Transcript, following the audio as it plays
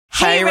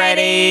Hey,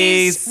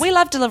 Reddies! We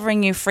love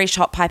delivering you fresh,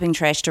 hot piping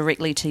trash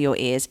directly to your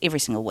ears every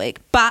single week,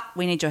 but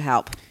we need your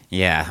help.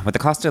 Yeah, with the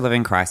cost of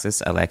living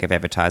crisis, a lack of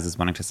advertisers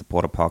wanting to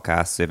support a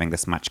podcast serving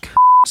this much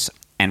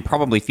and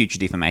probably future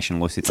defamation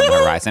lawsuits on the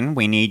horizon,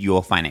 we need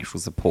your financial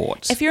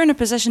support. If you're in a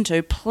position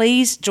to,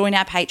 please join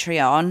our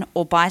Patreon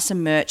or buy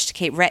some merch to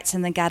keep Rats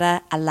in the Gutter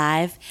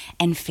alive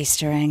and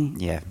festering.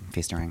 Yeah,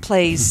 festering.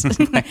 Please.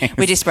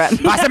 We're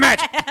desperate. Buy some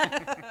merch!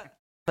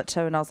 But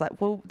too, and I was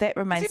like, well, that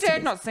remains Has your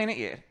dad not seen it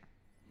yet?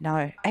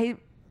 No. He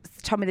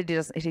told me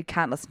that he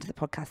can't listen to the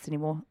podcast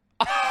anymore.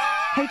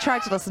 He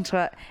tried to listen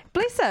to it.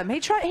 Bless him. He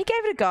gave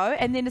it a go,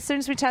 and then as soon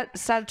as we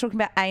started talking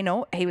about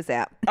anal, he was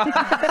out.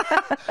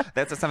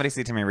 That's what somebody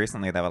said to me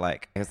recently. They were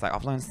like, it was like,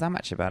 I've learned so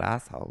much about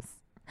assholes.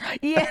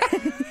 Yeah.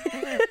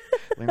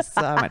 Learned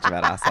so much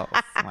about assholes.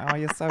 I'm like, oh,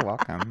 you're so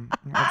welcome.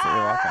 You're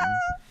absolutely welcome.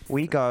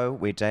 We go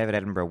where David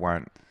Attenborough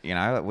won't. You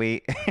know,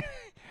 we...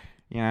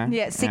 You know,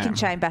 yeah, second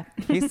chamber.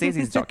 He says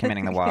he's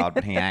documenting the wild,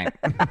 but he ain't.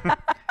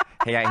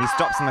 He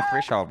stops on the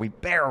threshold. We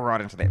barrel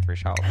right into that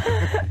threshold.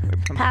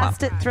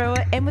 Passed it through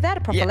it, and without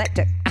a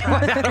prophylactic.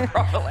 Yeah. Without a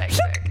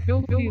prophylactic.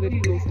 Filthy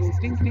little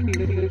stinky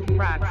little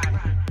rat.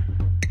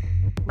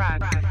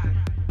 Rat. Rat.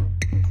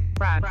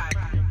 Rat.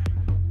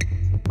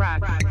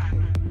 Rat.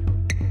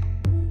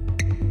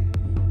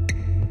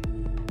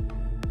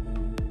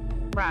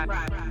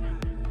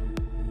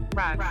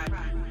 Rat.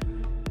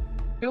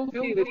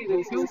 Filthy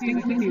little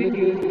stinky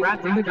little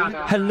rat in the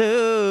gutter.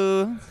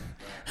 Hello.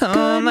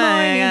 Oh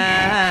my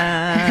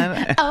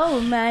God. Oh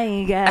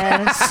my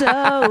God,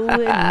 so in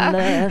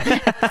love.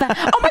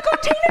 Oh my God,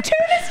 Tina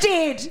Turner's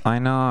dead. I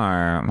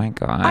know. Oh my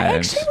God. I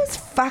actually was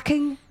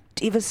fucking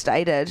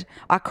devastated.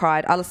 I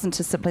cried. I listened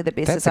to Simply the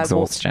Best That's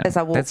exhaustion. as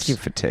I walked. That's your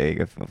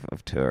fatigue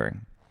of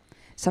touring.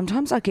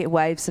 Sometimes I get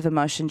waves of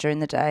emotion during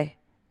the day,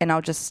 and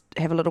I'll just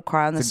have a little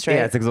cry on the street.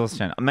 Yeah, it's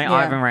exhaustion. I mean, Yeah.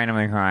 I've been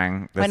randomly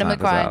crying this Randomly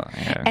month as crying. well.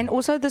 Yeah. And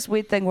also this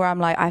weird thing where I'm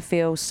like, I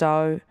feel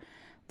so...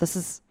 This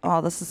is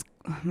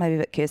maybe a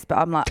bit cursed, but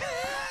I'm like,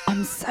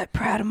 I'm so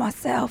proud of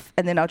myself.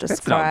 And then I'll just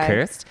That's cry. not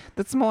cursed.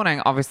 This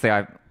morning, obviously,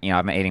 I've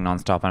been eating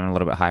nonstop. I'm a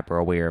little bit hyper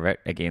aware of it.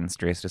 Again,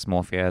 stress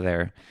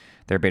dysmorphia.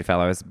 They're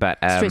bedfellows, but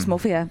Stress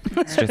morphia.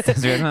 stress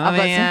I've got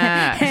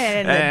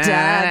and the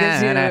dog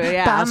is you.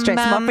 Yeah, stress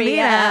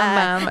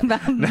morphia.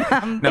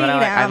 No, but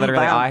I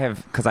literally, I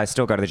have, because I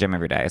still go to the gym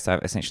every day, so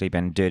I've essentially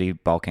been dirty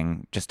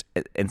bulking just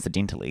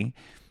incidentally.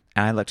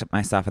 And I looked at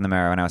myself in the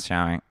mirror when I was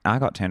showering. I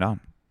got turned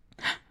on.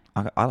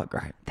 I look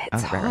great.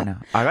 I look great right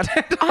now. I got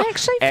turned on. I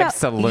actually felt...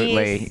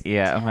 Absolutely. Yes,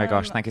 yeah. Oh my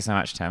gosh. Tim. Thank you so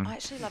much, Tim. I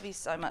actually love you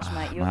so much,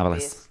 mate. You're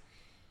marvelous. the best.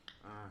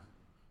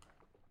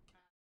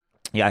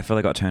 Yeah, I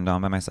fully got turned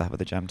on by myself at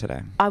the gym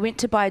today. I went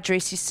to buy a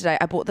dress yesterday.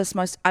 I bought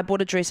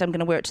a dress. I'm going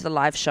to wear it to the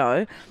live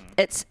show.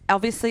 It's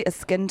obviously a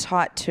skin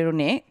tight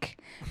turtleneck,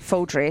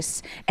 full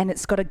dress, and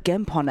it's got a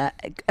gimp on it.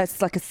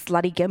 It's like a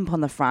slutty gimp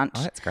on the front.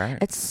 Oh, that's great.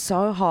 It's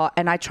so hot,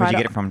 and I tried. Where'd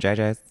you get it from,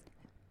 JJ's?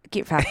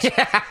 Get fucked.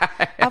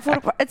 I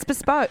thought it's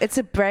bespoke. It's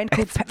a brand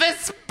called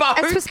Bespoke.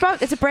 It's bespoke.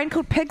 It's a brand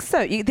called Pig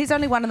Suit. There's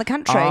only one in the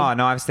country. Oh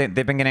no, I've seen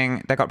they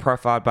got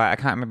profiled by, I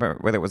can't remember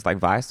whether it was like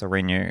Vice or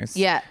Renews.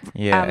 Yeah.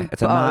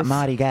 It's a both.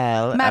 Mardi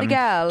Gal. Mardi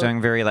Gal. Doing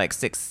very like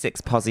sex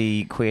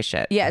posy queer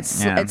shit. Yeah, it's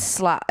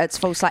slut. It's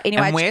full slut.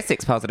 Anyway, and we're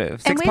sex positive.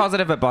 and Sex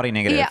positive but body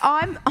negative. Yeah,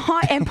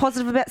 I am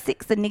positive about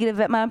sex and negative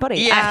about my own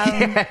body.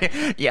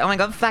 Yeah. Yeah. Oh my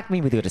God, fuck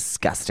me with your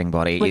disgusting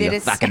body. With Your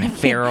your fucking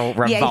feral,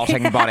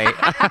 revolting body.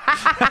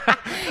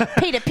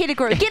 Peter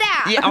Pettigrew, get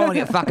out! Yeah, I want to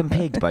get fucking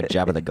pegged by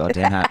Jabba the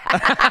goddamn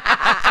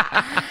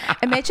Hutt.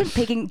 Imagine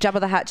pegging Jabba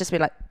the Hutt, just be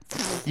like,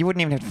 You wouldn't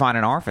even have to find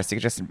an orifice. You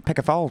could just pick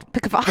a fold.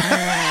 pick a fold.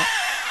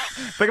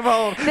 Pick a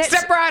fold.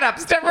 Step right up.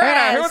 Step right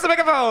up. Who wants to pick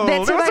a fold? Who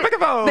wants to pick a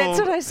fold? That's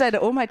what I say to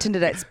all my Tinder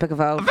dates, pick a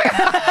fold.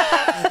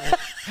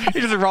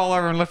 You just roll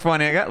over and lift one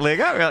leg up.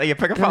 You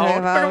pick a fold.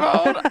 Pick a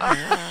fold.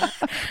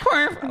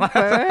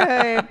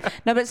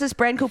 No, but it's this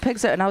brand called Pig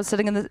Suit, and I was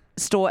sitting in the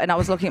store and I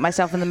was looking at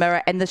myself in the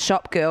mirror, and the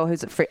shop girl,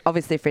 who's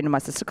obviously a friend of my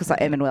sister because I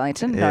am in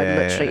Wellington,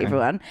 literally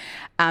everyone,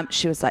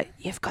 she was like,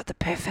 "You've got the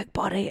perfect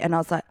body," and I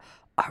was like,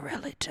 I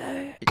really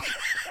do.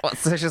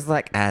 So she's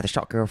like the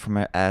shop girl from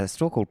a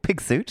store called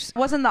Pig Suit. It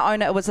wasn't the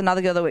owner, it was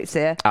another girl that works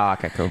there. Oh,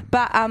 okay, cool.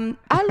 But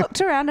I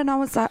looked around and I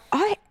was like,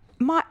 I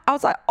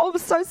was like, oh, I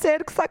was so sad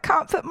because I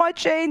can't fit my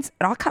jeans.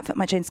 And I can't fit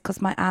my jeans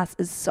because my ass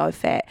is so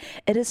fat.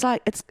 It is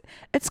like,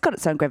 it's got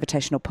its own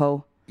gravitational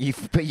pull.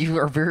 But you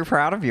are very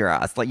proud of your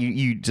ass. Like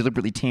you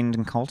deliberately tend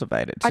and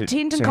cultivate it. I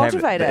tend and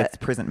cultivate it. Its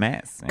present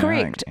mass.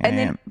 Correct. Yeah.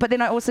 And but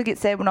then I also get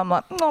sad when I'm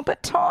like, oh,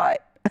 but tight.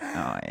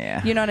 Oh,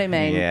 yeah. You know what I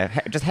mean? Yeah.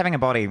 Just having a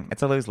body,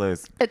 it's a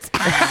lose-lose. It's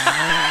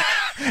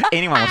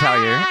Anyone will tell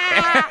you.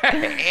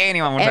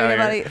 Anyone will tell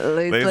everybody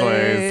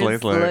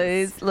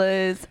you.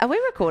 lose. Are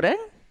we recording?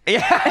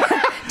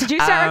 Yeah. Did you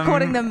start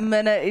recording the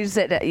minute you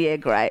said that? Yeah,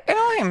 great.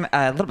 I'm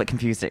a little bit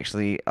confused,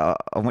 actually,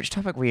 on which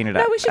topic we ended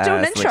up. No, we should do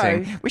an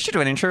selecting. intro. We should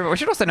do an intro, but we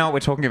should also know what we're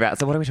talking about.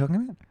 So what are we talking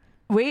about?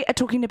 We are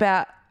talking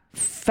about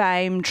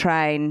Fame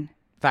Train.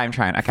 Fame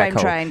Train. Okay, Fame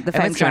cool. Train, the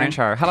Fame Let's do an Train.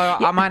 intro.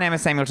 Hello, my name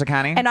is Samuel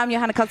Takani. And I'm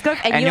Johanna Cosgrove,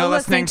 And you're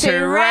listening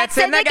to Rats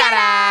in the Gutter.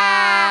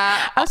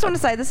 I just want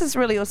to say this is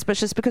really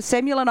auspicious because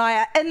Samuel and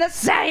I are in the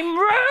same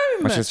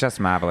room. Which is just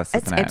marvellous,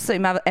 It's isn't it?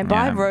 absolutely marvelous. And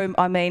by room,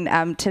 I mean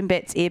Tim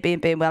Bett's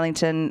Airbnb in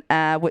Wellington,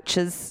 which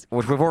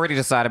we've already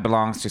decided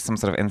belongs to some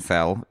sort of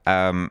incel.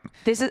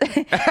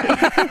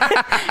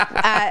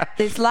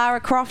 There's Lara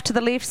Croft to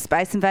the left,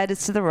 Space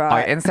Invaders to the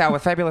right. Incel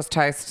with fabulous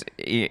taste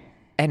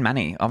and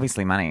money.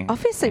 Obviously money.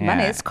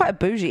 Money. It's quite a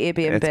bougie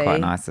Airbnb. It's quite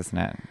nice, isn't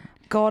it?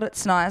 God,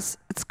 it's nice.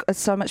 It's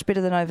so much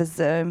better than over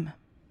Zoom.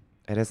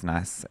 It is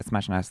nice. It's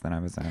much nicer than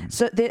over Zoom.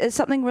 So there is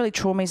something really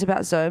traumatic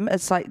about Zoom.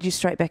 It's like you're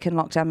straight back in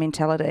lockdown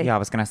mentality. Yeah, I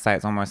was going to say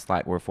it's almost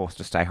like we're forced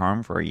to stay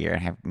home for a year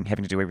and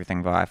having to do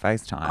everything via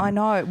FaceTime. I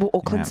know. Well,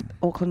 Auckland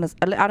is.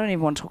 I don't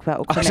even want to talk about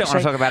Auckland. I don't want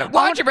to talk about it.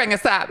 Why'd you bring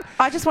us up?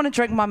 I just want to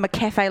drink my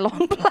McCafe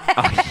long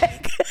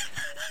black.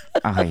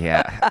 Oh,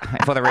 yeah.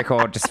 For the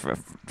record, just for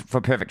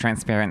perfect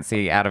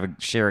transparency, out of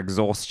sheer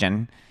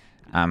exhaustion,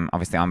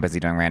 obviously I'm busy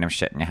doing random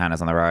shit and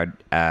Johanna's on the road.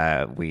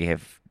 We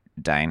have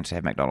deigned to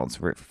have McDonald's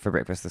for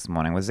breakfast this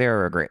morning with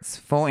zero regrets.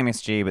 Full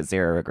MSG, but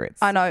zero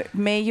regrets. I know.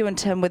 Me, you and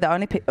Tim were the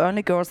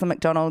only girls in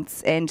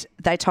McDonald's, and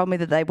they told me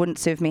that they wouldn't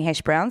serve me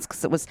hash browns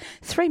because it was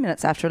 3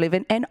 minutes after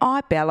 11, and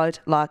I bellowed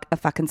like a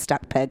fucking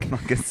stuck pig.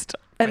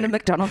 In the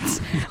McDonald's.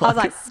 I was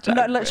like,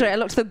 no, literally, I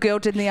looked the girl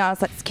in the eye. I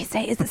was like, excuse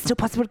me, is it still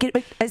possible to get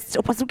a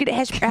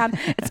hash brown?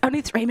 It's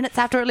only 3 minutes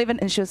after 11.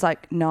 And she was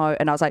like, no.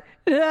 And I was like,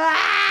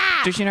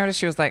 ah! Did you notice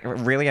she was like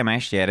really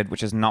emaciated,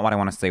 which is not what I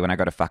want to see when I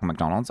go to fucking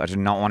McDonald's. I do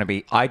not want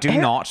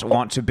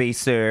to be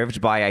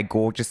served by a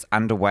gorgeous,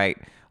 underweight,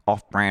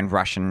 off-brand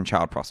Russian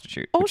child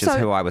prostitute, which is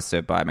who I was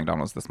served by at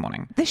McDonald's this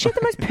morning. She had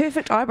the most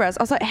perfect eyebrows.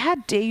 I was like, how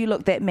dare you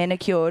look that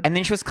manicured? And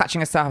then she was clutching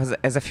herself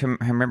as if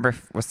her member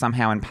was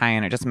somehow in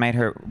pain. It just made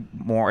her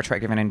more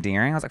attractive and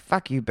endearing. I was like,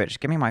 fuck you, bitch.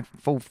 Give me my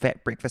full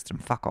fat breakfast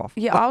and fuck off.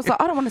 Yeah, I was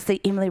like, I don't want to see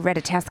Emily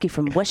Ratajkowski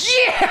from Wish.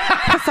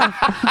 Yeah! Piss off.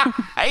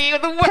 Hey,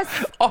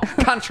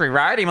 Country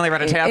Road, Emily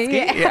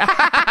Ratajkowski. Yeah.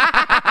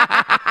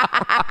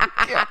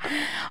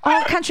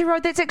 Oh, Country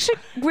Road. That's actually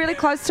really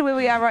close to where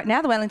we are right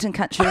now, the Wellington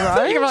Country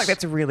Road. You're like,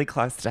 that's really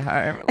close to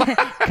home.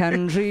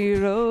 Country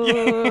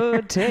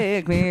Road,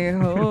 take me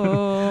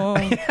home.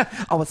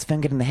 I was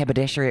fingered in the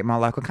haberdashery at my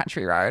local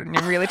country road, and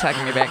you're really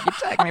taking me back.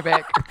 You're taking me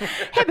back.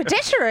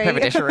 Haberdashery?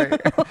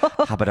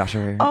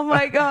 Haberdashery. Oh,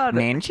 my God.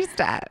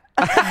 Manchester.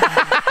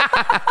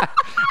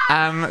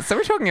 So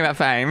we're talking about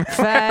fame.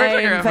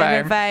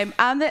 Fame.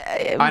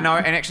 I know,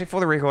 and actually, for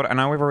the record, I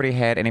know we've already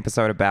had an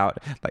episode about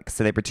like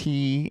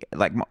celebrity,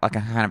 like a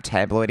kind of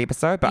tabloid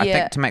episode, but I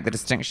think to make the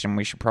distinction,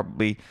 we should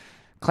probably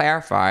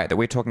clarify that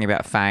we're talking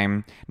about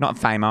fame, not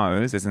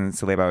famos, as in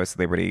celebos,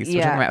 celebrities.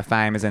 We're talking about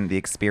fame as in the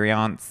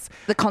experience,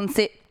 the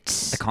concept.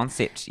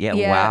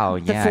 Wow.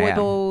 The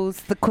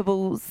foibles, the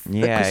quibbles,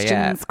 the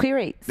questions,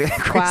 queries,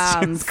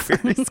 qualms.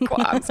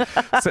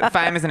 So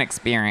fame is an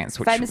experience.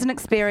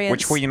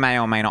 Which you may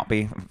or may not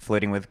be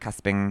flirting with,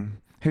 cusping.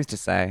 Who's to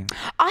say?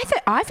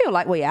 I feel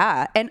like we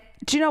are. And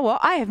do you know what?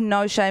 I have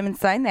no shame in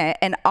saying that.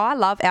 And I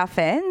love our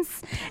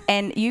fans.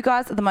 And you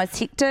guys are the most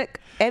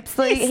hectic,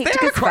 absolutely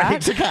hectic as fuck.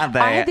 Hectic, aren't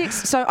they?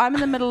 So I'm in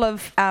the middle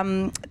of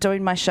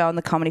doing my show on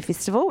the Comedy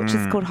Festival, which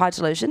is called High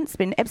Delusion. It's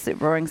been an absolute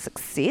roaring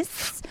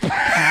success.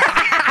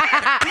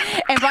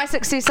 And by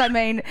success, I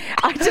mean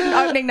I did an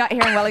opening night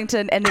here in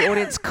Wellington and the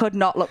audience could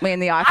not look me in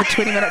the eye for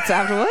 20 minutes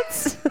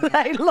afterwards.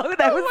 They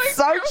were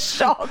so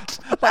shocked.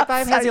 Like,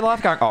 babe, how's your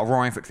life going? Oh,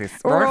 roaring success.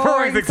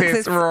 Roaring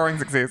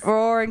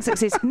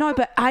success. No,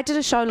 but I did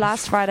a show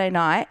last Friday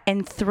night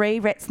and 3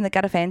 Rats in the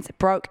Gutter fans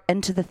broke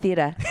into the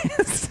theatre.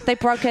 They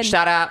broke in.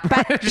 Shut up.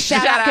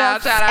 Shout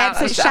out.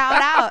 Absolute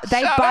shout out.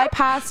 They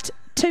bypassed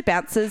 2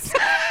 bouncers,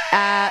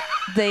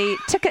 the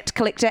ticket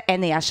collector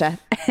and the usher,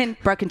 and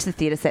broke into the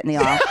theatre, sat in the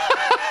aisle.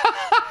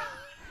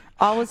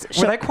 Were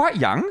they quite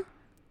young?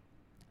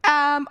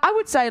 I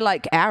would say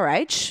like our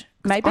age,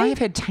 maybe. I've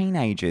had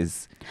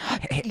teenagers.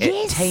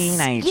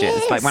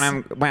 Yes. Like when I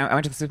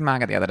went to the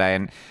supermarket the other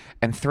day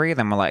and 3 of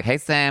them were like, "Hey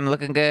Sam,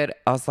 looking good."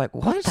 I was like,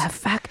 "What the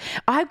fuck?"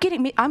 I'm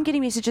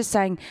getting messages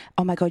saying,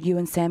 "Oh my God, you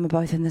and Sam are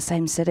both in the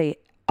same city."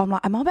 I'm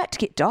like, am I about to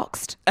get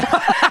doxxed?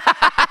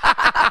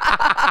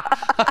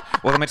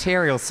 Well, the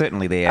material's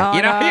certainly there. Oh,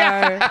 you know? No.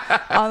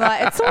 Yeah. I'm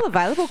like, it's all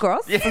available,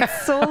 Gross. Yeah.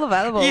 It's all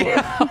available.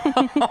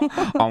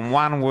 Yeah. On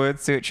one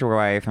word search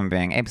away from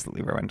being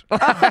absolutely ruined.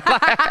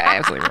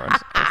 Absolutely ruined.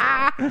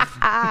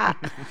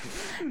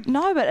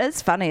 No, but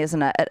it's funny,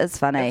 isn't it? It is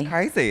funny. It's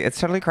crazy. It's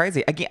totally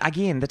crazy.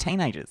 Again, the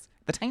teenagers.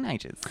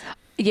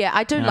 Yeah,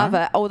 I do love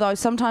it. Although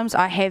sometimes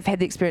I have had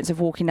the experience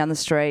of walking down the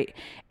street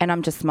and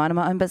I'm just minding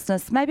my own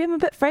business. Maybe I'm a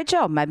bit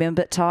fragile. Maybe I'm a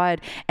bit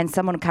tired. And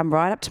someone will come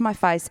right up to my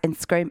face and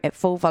scream at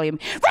full volume,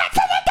 "Rats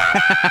in the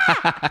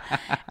gutter!"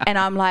 And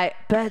I'm like,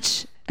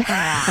 bitch.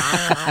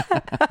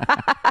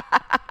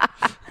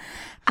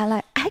 I'm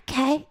like,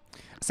 okay.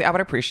 See, I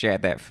would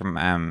appreciate that from,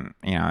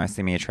 a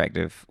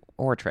semi-attractive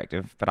or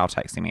attractive, but I'll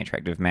take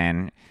semi-attractive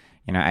man,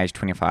 age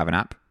 25 and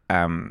up.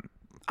 I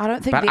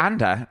don't think But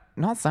under,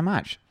 not so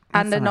much.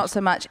 Not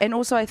so much. And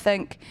also I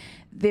think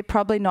they're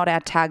probably not our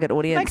target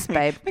audience,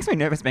 babe. Makes me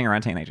nervous being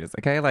around teenagers,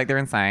 okay? Like, they're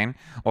insane.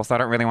 Also, I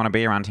don't really want to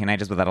be around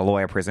teenagers without a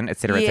lawyer present, et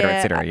cetera, et cetera,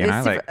 et cetera, you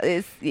know?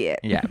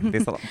 Yeah,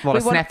 there's a lot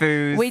of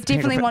snafus. We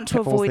definitely want to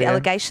avoid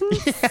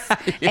allegations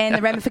Yeah. and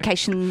the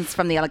ramifications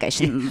from the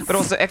allegations. Yeah. But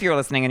also, if you're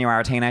listening and you are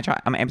a teenager,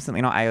 I'm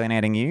absolutely not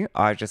alienating you.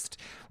 I just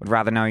would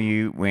rather know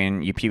you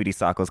when your puberty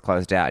cycle's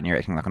closed out and you're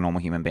acting like a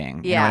normal human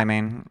being. You know what I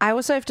mean? I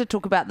also have to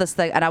talk about this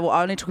thing, and I will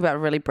only talk about it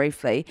really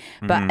briefly,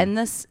 but in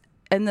this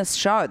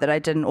show that I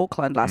did in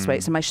Auckland last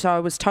week, so my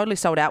show was totally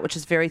sold out, which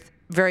is very,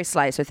 very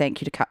slay. So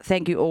thank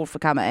you all for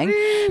coming.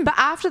 But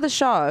after the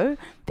show,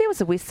 there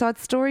was a West Side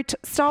Story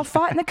style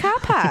fight in the car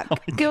park.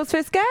 Girls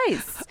versus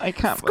gays. I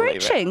can't believe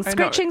it.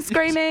 Screeching,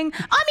 screaming.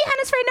 I'm your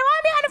Hannah's friend. No,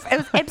 I'm your Hannah's friend.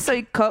 It was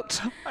absolutely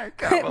cooked.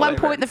 At one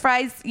point, the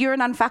phrase "you're an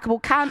unfuckable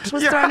cunt"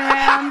 was thrown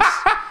around.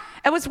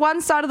 It was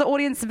one side of the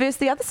audience versus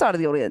the other side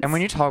of the audience. And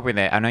when you told me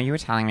that, I know you were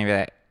telling me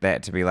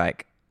that to be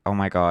like, oh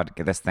my God,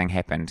 this thing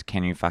happened.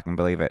 Can you fucking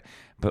believe it?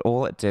 But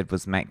all it did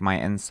was make my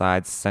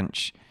insides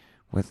cinch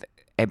with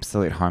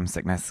absolute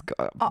homesickness.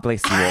 God,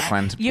 bless you,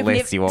 Auckland.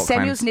 Bless you, Auckland.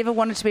 Samuel's never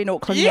wanted to be in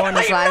Auckland. Yeah, more in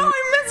his life.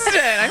 I missed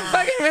it. I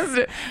fucking missed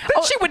it.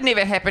 That shit would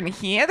never happen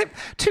here. They're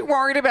too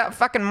worried about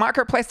fucking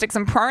microplastics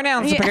and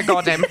pronouns to pick a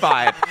goddamn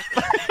fight.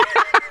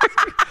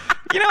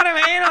 You know what I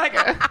mean? Like,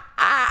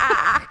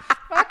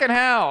 fucking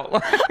hell.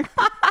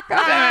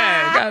 God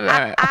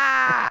damn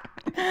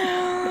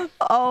it.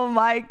 Oh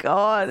my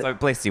God. So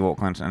bless you,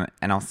 Auckland,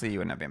 and I'll see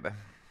you in November.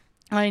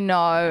 I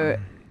know.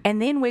 And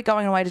then we're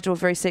going away to do a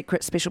very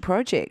secret special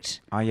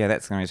project. Oh yeah,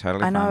 that's going to be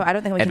totally fun. I know. I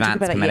don't think we can talk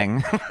about it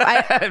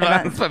yet.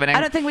 Advanced permitting.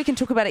 I don't think we can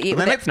talk about it yet.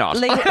 Let's not.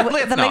 The legal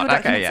documents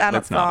Okay, yeah, are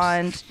not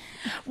signed.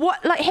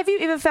 What? Like, have you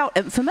ever felt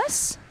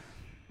infamous?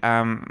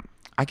 I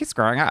guess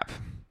growing up.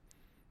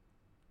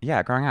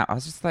 Yeah, growing up, I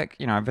was just like,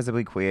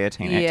 visibly queer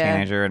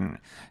teenager in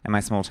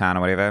my small town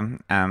or whatever.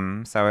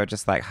 So I would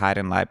just like hide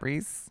in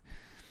libraries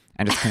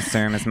and just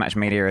consume as much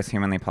media as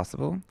humanly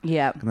possible.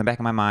 Yeah. In the back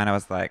of my mind, I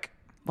was like,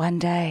 one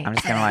day. I'm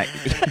just going to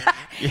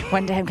like...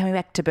 One day I'm coming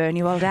back to burn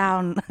you all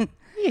down.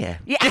 Yeah.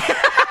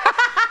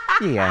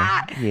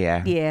 Yeah.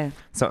 Yeah.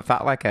 So it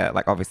felt like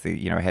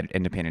obviously, I had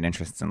independent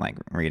interests in like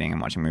reading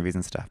and watching movies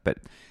and stuff, but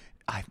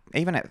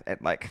even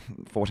at like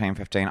 14,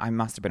 15, I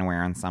must have been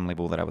aware on some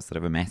level that I was sort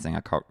of amassing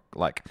a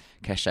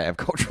cachet of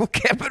cultural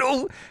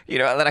capital,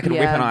 that I could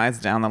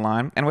weaponize down the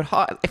line. And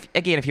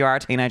if you are a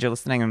teenager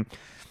listening and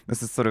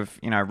this is sort of,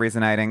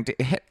 resonating,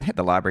 hit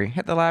the library,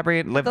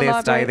 live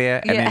there, stay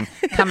there, and then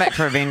come back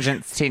for a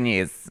vengeance 10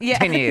 years. Yeah.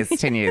 10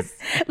 years.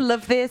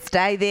 Live there,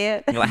 stay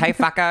there. You're like, hey,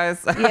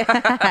 fuckos.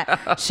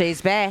 Yeah.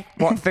 She's back.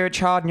 What, third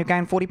child and you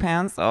gained 40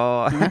 pounds?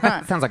 Oh,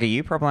 sounds like a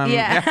you problem.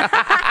 Yeah.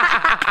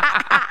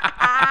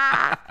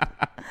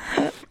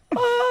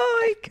 Oh,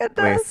 my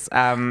goodness.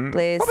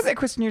 Bless. What was that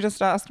question you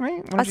just asked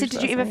me? I said,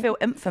 did you ever feel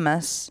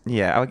infamous?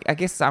 Yeah, I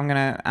guess I'm going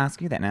to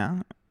ask you that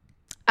now.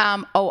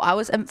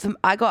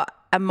 I got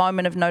a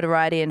moment of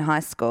notoriety in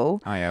high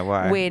school. Oh yeah,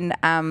 why?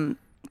 When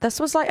this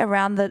was like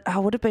around I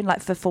would have been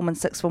like 5th form and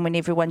 6th form when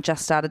everyone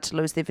just started to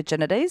lose their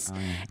virginities. Oh,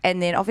 yeah.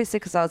 And then obviously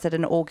because I was at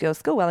an all-girls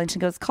school, Wellington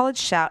Girls College,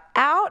 shout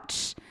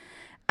out.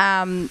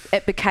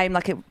 It became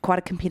like quite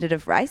a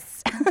competitive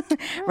race,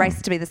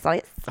 race to be the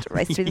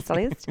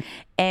silliest.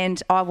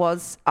 And I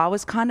was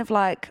kind of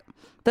like,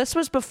 this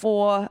was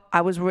before I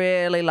was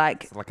really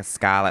like... It's like a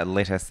Scarlet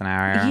Letter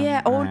scenario.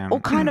 Yeah, or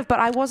kind of, but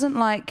I wasn't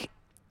like...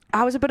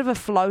 I was a bit of a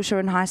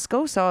floater in high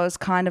school, so I was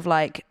kind of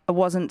like, I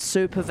wasn't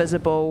super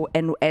visible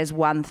and as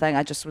one thing.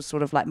 I just was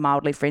sort of like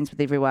mildly friends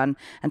with everyone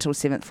until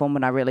 7th form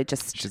when I really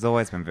just... She's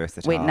always been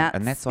versatile. Went nuts.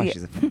 And that's why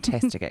she's a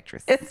fantastic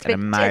actress. An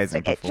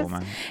amazing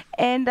performer.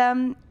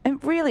 And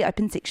really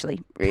open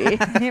sexually.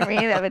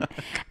 Really open.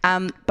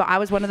 But I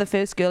was one of the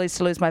first girlies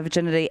to lose my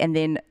virginity, and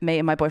then me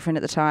and my boyfriend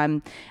at the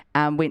time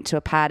went to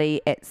a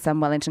party at some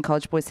Wellington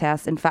College boys'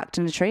 house and fucked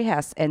in a tree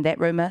house, and that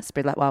rumour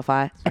spread like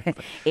wildfire.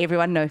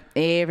 Everyone knew.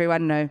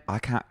 I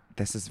can't.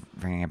 This is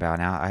ringing a bell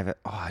now.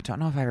 I don't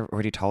know if I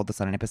already told this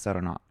on an episode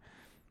or not.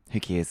 Who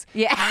cares?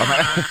 Yeah.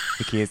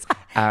 Who cares?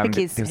 Who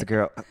cares? There was a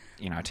girl.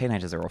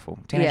 Teenagers are awful.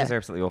 Teenagers are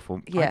absolutely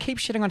awful. Yeah. I keep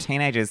shitting on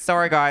teenagers.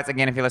 Sorry, guys.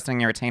 Again, if you're listening,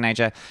 you're a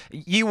teenager.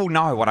 You will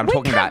know what I'm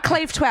talking about. We can't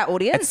cleave to our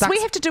audience.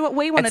 We have to do what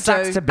we want to do.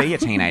 It sucks to be a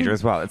teenager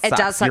as well. It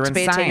does suck to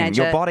be a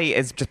teenager. Your body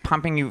is just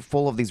pumping you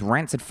full of these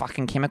rancid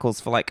fucking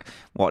chemicals for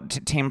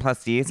 10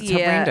 plus years. It's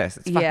horrendous.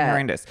 It's fucking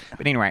horrendous.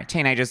 But anyway,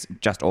 teenagers,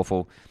 just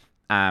awful.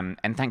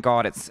 And thank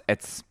God it's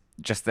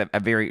just a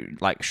very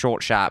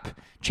short, sharp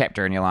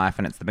chapter in your life,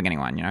 and it's the beginning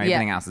one.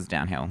 Everything else is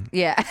downhill.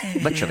 Yeah,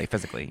 literally,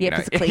 physically.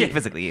 Physically. Yeah,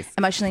 physically, yes.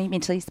 Emotionally,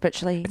 mentally,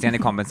 spiritually. It's the only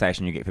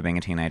compensation you get for being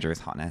a teenager is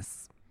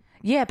hotness.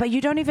 Yeah, but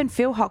you don't even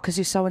feel hot because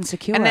you're so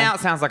insecure. And now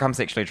it sounds like I'm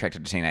sexually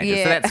attracted to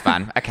teenagers, so that's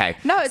fun. Okay.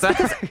 No, it's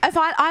because if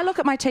I look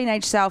at my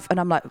teenage self and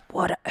I'm like,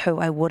 who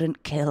I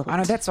wouldn't kill. I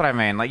know, that's what I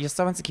mean. You're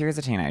so insecure as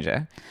a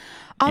teenager.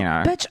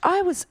 Bitch,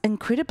 I was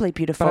incredibly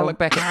beautiful. But I look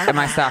back at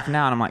myself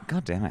now and I'm like,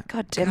 God damn it.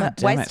 God damn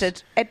it.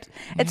 Wasted.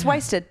 It's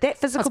wasted. That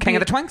physical King of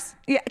the Twinks.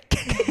 Yeah.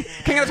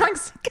 King of the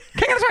Twinks.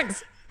 King of the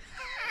Twinks.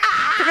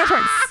 King of the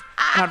Twinks.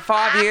 Had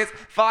 5 years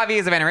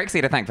of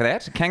anorexia to thank for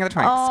that. King of the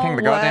twinks. King of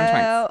the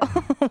goddamn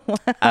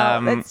twinks.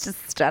 Wow. That's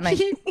just stunning.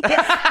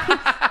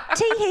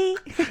 Tee-hee.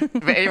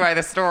 But anyway,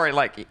 the story,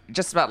 like,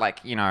 just about, like,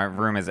 you know,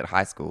 rumors at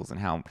high schools and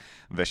how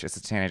vicious the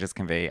teenagers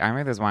can be. I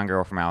remember there's one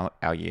girl from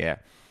our year,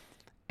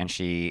 and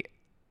she,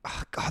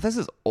 oh God, this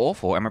is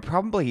awful, and we're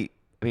probably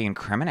be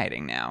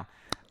incriminating now.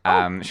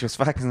 She was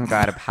fucking some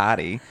guy at a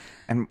party,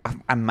 and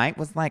a mate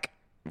was, like,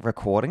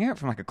 recording it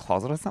from, like, a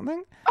closet or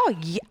something. Oh,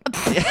 yeah.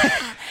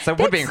 So it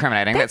would be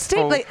incriminating. That's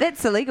deeply,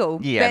 that's illegal.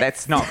 Yeah,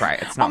 that's not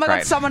great. It's not great. Oh my great.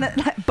 God, someone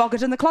like,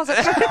 boggered in the closet.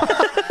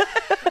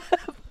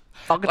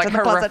 Like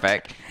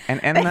horrific.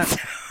 And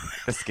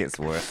this gets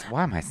worse.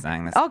 Why am I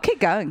saying this? Oh, keep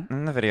going.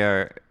 In the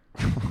video,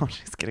 while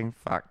she's getting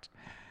fucked,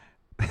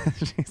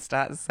 she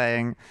starts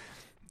saying,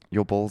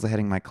 "Your balls are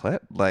hitting my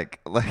clit."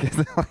 Like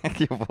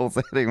your balls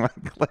are hitting my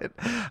clit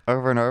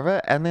over and over.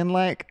 And then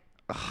like,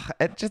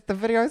 it just, the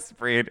video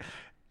spread.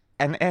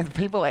 And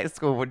people at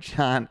school would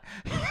chant,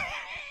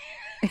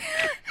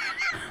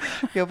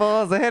 "Your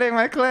balls are hitting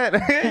my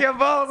clit. Your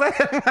balls are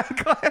hitting my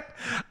clit."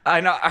 I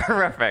know,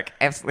 horrific.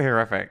 Absolutely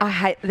horrific. I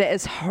hate that.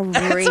 It's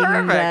horrendous. It's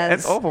horrific.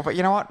 It's awful. But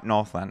you know what?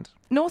 Northland.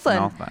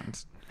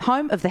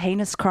 Home of the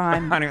heinous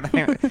crime.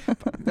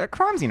 The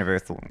crime's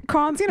universal.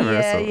 Crime's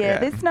universal. Yeah.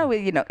 There's nowhere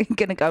you're not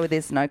going to go where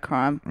there's no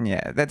crime.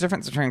 Yeah. The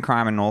difference between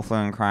crime in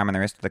Northland and crime in the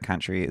rest of the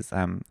country is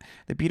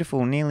the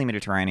beautiful, nearly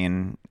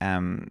Mediterranean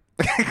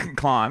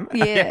climb.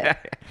 Yeah.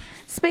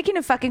 Speaking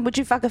of fucking, would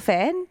you fuck a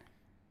fan?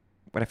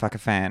 Would I fuck a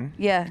fan?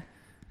 Yeah.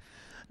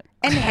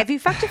 And have you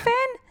fucked a fan?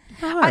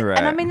 Right.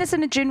 And I mean this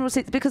in a general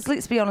sense because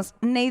let's be honest,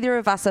 neither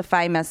of us are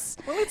famous.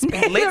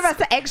 Neither of us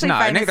are actually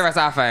famous. Neither of us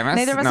are famous.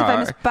 Neither of us are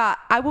famous. But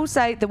I will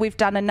say that we've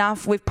done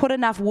enough. We've put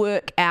enough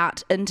work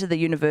out into the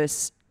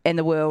universe and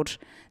the world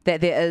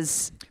that there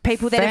is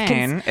people that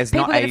is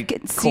not a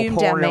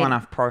corporeal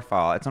enough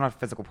profile. It's not a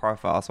physical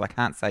profile, so I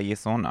can't say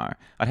yes or no.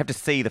 I'd have to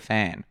see the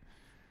fan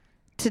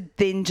to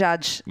then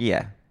judge.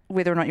 Yeah.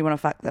 Whether or not you want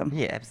to fuck them.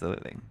 Yeah,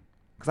 absolutely.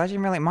 Because I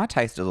generally, my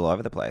taste is all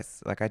over the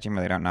place. Like, I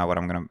generally don't know what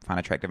I'm going to find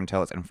attractive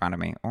until it's in front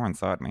of me or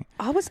inside me.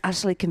 I was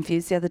utterly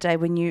confused the other day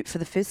when you, for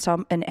the first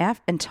time in our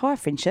entire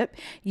friendship,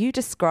 you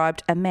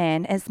described a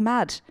man as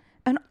mud.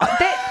 And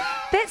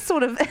that's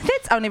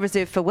only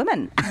reserved for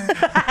women.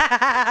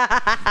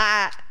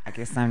 I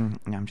guess I'm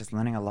just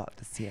learning a lot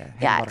this year.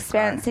 Yeah,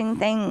 experiencing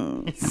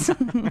things.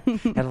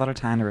 Had a lot of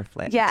time to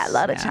reflect. Yeah, a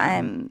lot of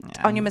time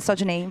on your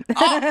misogyny.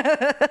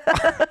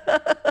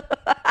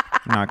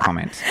 No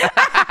comment.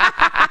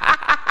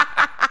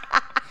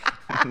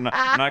 No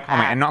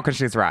comment, and not because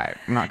she's right.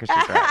 No,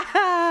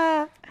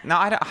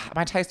 I don't.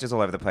 My taste is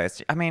all over the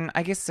place. I mean,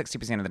 I guess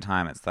 60% of the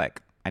time it's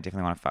like I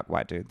definitely want to fuck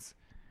white dudes.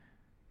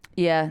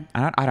 Yeah.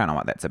 I don't know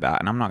what that's about,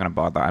 and I'm not going to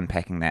bother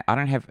unpacking that. I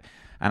don't have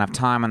enough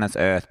time on this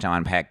earth to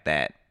unpack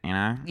that. You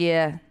know?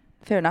 Yeah.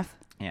 Fair enough.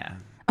 Yeah.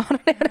 I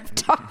don't have enough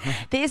time.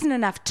 There isn't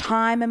enough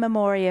time in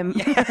memoriam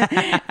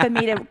for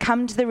me to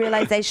come to the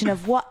realization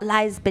of what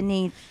lies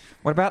beneath.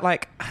 What about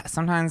like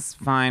sometimes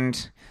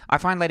I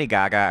find Lady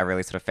Gaga a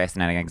really sort of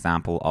fascinating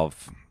example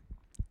of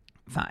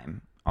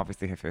fame.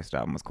 Obviously, her first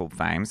album was called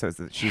Fame, so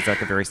she's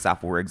like a very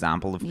self-aware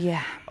example of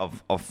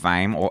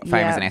fame, or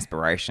fame as an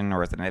aspiration,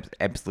 or as an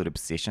absolute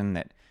obsession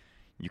that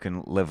you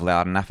can live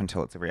loud enough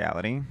until it's a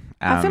reality.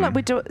 I feel like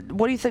we do.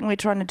 What do you think we're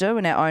trying to do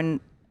in our own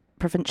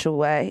provincial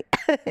way?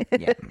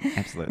 Yeah,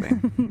 absolutely.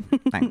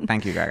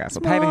 Thank you, Gaga, for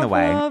paving the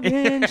way.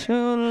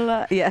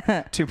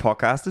 Yeah. Two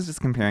podcasters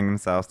just comparing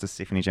themselves to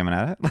Stephanie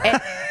Germanotta.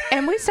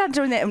 And we started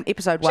doing that in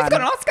episode 1. She's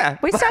got an Oscar.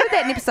 We started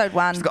that in episode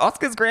 1. She's got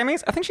Oscars,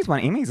 Grammys. I think she's won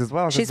Emmys as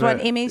well. She's won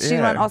Emmys. She's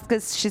won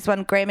Oscars. She's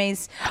won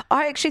Grammys.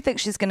 I actually think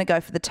she's going to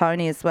go for the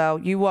Tony as well.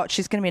 You watch.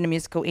 She's going to be in a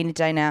musical any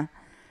day now.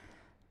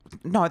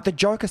 No, the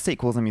Joker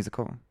sequel is a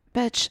musical.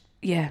 Bitch.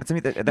 Yeah. It's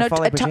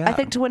I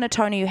think to win a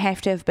Tony, you have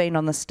to have been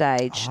on the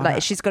stage.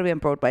 She's got to be on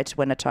Broadway to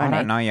win a Tony. I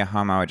don't know your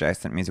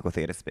homo-adjacent musical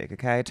theatre speak,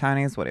 okay?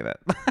 Tonys, whatever.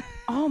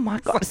 Oh, my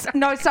God.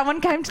 No, someone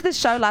came to the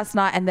show last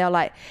night and they're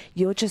like,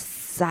 you're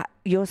so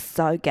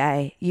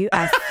gay. You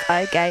are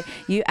so gay.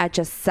 You are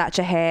just such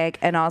a hag.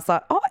 And I was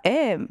like, I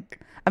am.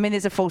 I mean,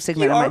 there's a full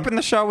segment. You open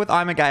the show with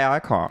 "I'm a gay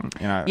icon,"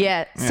 you know.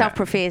 Yeah,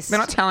 self-professed. They're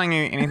not telling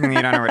you anything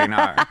you don't already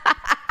know.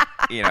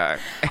 You know.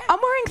 I'm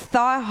wearing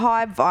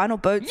thigh-high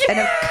vinyl boots and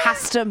a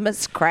custom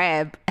Miss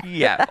Crab.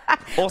 Yeah.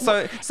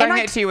 Also, saying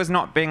that to you is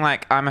not being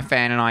like, I'm a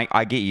fan and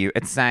I get you.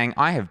 It's saying,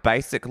 I have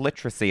basic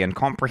literacy and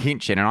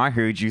comprehension and I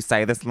heard you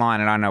say this line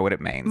and I know what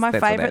it means. My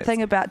favourite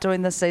thing about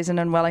doing this season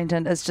in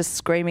Wellington is just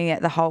screaming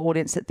at the whole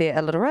audience that they're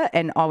illiterate,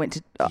 and I went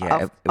to...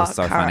 it was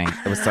so funny.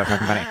 It was so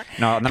fucking funny.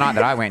 No, the night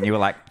that I went, you were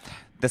like,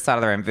 this side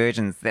of the room,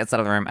 virgins, that side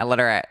of the room,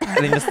 illiterate.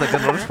 And then just like a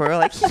little twirl,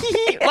 like,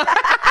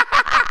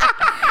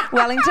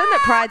 Wellington,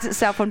 that prides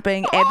itself on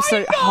being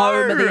absolute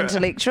home of the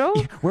intellectual.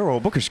 Yeah, we're all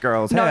bookish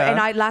girls. No, here.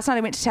 and last night I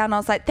went to town and I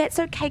was like, that's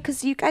okay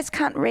because you guys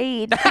can't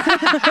read.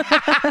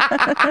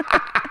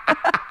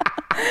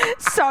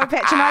 So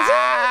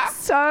patronising.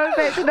 So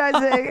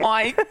patronising. Oh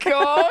my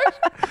God.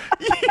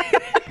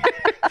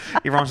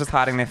 Everyone's just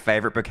hiding their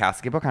favourite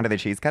Bukowski book under their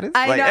cheese cutters.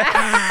 I know.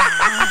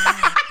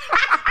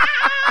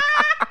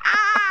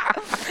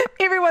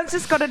 everyone's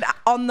just got it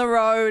on the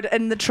road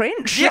in the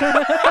trench. Yeah.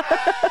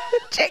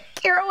 Jack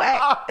Kerouac.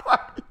 Oh my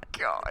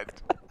God.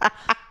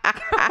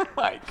 Oh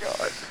my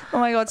God. Oh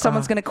my God,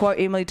 someone's going to quote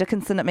Emily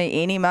Dickinson at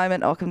me any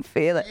moment. I can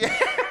feel it.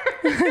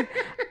 Yeah.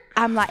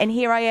 I'm like, and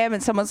here I am,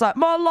 and someone's like,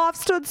 my life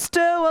stood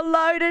still, a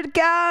loaded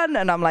gun.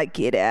 And I'm like,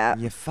 get out.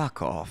 Yeah,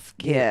 fuck off.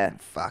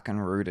 Get fucking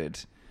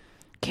rooted.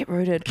 Get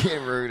rooted.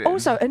 Get rooted.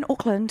 Also, in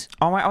Auckland.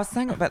 Oh, I was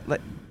saying about the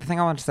thing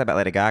I wanted to say about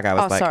Lady Gaga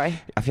was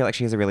sorry. I feel like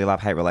she has a really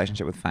love-hate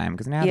relationship with fame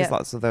because now there's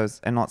lots of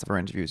those, in lots of her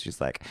interviews, she's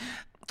like,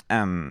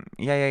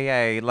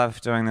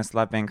 love doing this,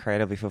 love being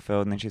creatively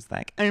fulfilled, and then she's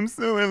like, I'm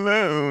so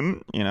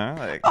alone, you know?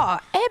 Like, Oh,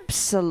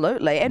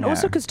 absolutely. And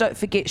also because don't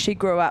forget she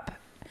grew up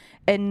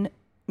in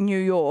New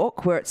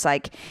York where it's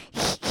like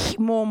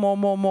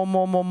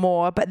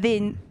more. But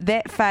then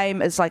that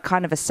fame is like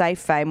kind of a safe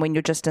fame when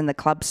you're just in the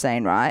club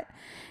scene, right?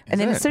 And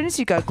then as soon as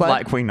you go global...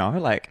 Like we know,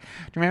 like,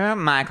 do you remember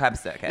my club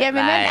circuit? Yeah,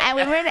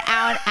 we were in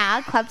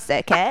our club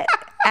circuit.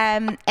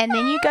 And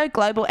then you go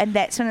global and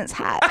that's when it's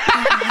hot.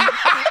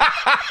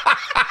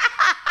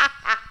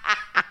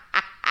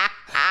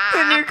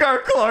 Then you go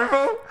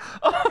global.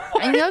 Oh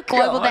and you go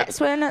global, God. that's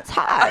when it's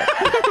hot.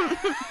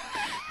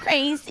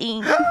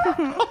 Crazy.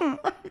 Oh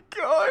my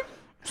God.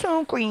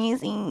 So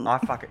crazy. Oh,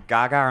 fuck it.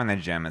 Gaga in the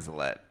gym is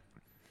lit.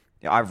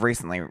 Yeah, I've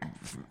recently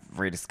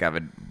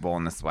rediscovered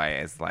Born This Way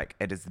as like,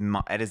 it is the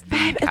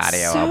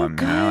cardio so album.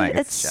 Good. You know? Like,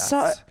 it's just,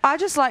 so... I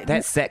just like...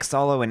 that sex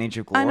solo in Edge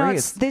of Glory. I know,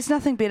 there's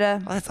nothing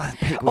better. That's like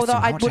peak Although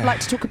Western I culture. would like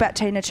to talk about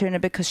Tina Turner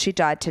because she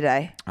died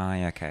today. Oh,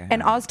 yeah, okay.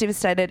 And I was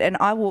devastated and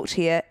I walked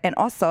here and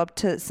I sobbed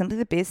to Simply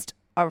the Best.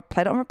 I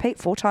played it on repeat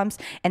 4 times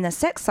and the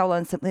sax solo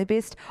in Simply the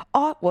Best,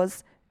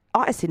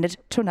 I ascended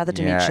to another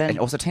dimension. And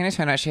also Tina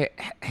Turner, she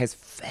has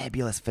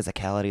fabulous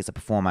physicality as a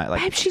performer.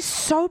 Like, Babe, she's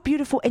so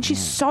beautiful and she's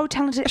so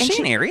talented. is and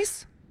she an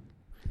Aries?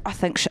 I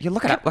think she... You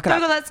look it up.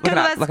 Google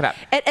it up.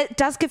 It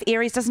does give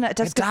Aries, doesn't it? It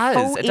does give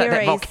full It's Aries. like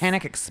that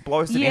volcanic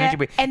explosive energy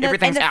where and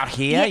everything's out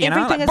here, you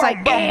know? everything is boom,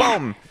 like... boom,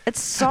 boom. It's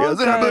so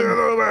good.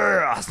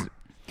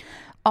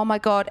 Oh my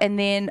God. And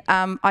then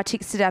I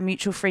texted our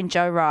mutual friend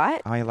Joe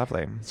Wright. Oh, you're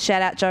lovely.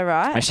 Shout out Joe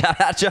Wright. Shout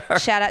out Joe.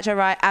 Shout out Joe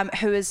Wright,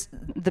 who is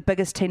the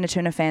biggest Tina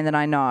Turner fan that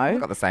I know. I've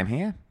got the same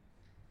here.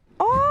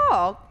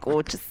 Oh,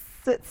 gorgeous.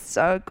 It's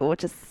so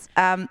gorgeous.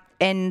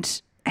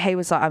 And he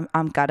was like,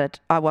 I'm gutted.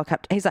 I woke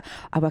up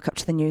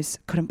to the news,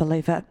 couldn't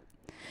believe it.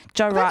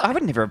 Joe Wright. I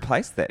would never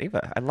replace that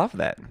either. I love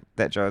that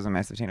Joe's a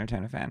massive Tina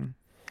Turner fan.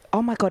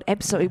 Oh my God,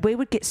 absolutely. We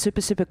would get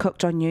super, super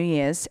cooked on New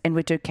Year's and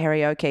we'd do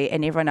karaoke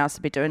and everyone else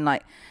would be doing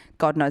like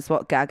God knows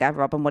what, Gaga,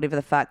 Robin, whatever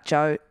the fuck.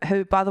 Joe,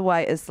 who by the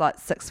way is like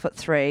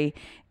 6'3"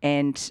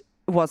 and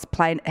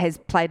has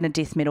played in a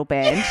death metal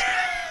band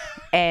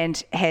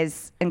and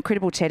has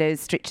incredible tattoos,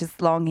 stretches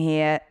long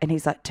hair, and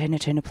he's like, Turner,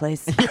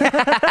 please.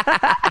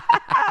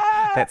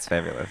 That's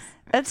fabulous.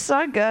 It's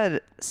so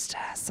good.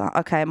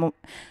 Okay,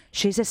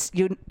 she's just,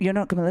 you're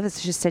not going to believe this,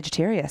 she's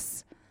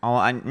Sagittarius. Oh,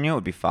 I knew it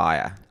would be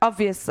fire.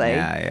 Obviously.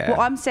 Yeah.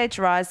 Well, I'm Sag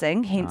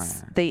rising,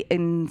 hence the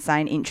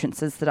insane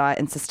entrances that I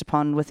insist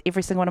upon with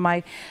every single one of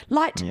my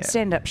light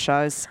stand-up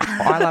shows.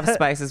 Well, I love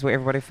spaces where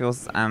everybody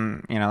feels,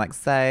 like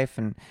safe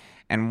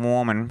and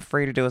warm and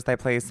free to do as they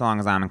please, so long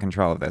as I'm in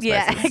control of those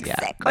spaces. Yeah,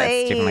 exactly.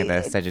 That's definitely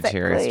the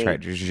Sagittarius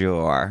trait du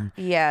jour.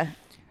 Yeah.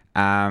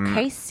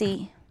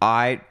 Crazy.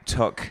 I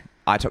took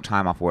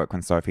time off work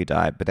when Sophie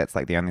died, but that's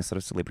like the only sort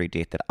of celebrity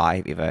death that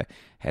I've ever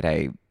had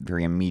a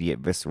very immediate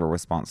visceral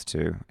response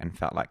to and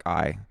felt like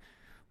I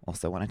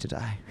also wanted to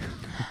die.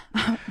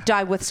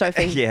 Die with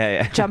Sophie.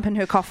 Yeah. Jump in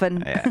her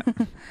coffin. Yeah.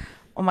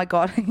 Oh my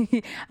God.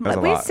 I'm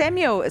like, where's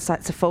Samuel? It's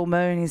like, it's a full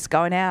moon. He's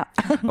going out.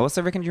 I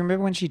also reckon, do you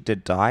remember when she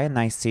did die and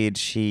they said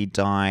she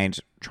died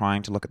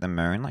trying to look at the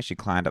moon? Like she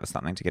climbed up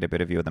something to get a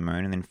better view of the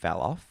moon and then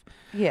fell off.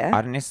 Yeah.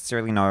 I don't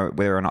necessarily know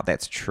whether or not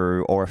that's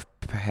true or if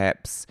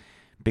perhaps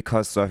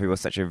because Sophie was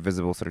such a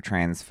visible sort of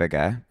trans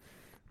figure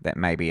that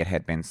maybe it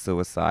had been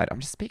suicide. I'm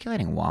just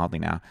speculating wildly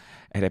now.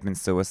 It had been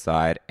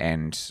suicide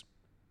and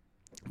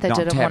they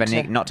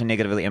not to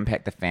negatively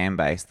impact the fan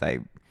base. They,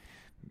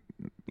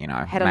 made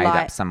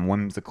up some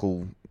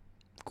whimsical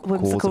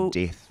cause of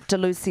death.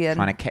 Delusion.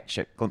 Trying to catch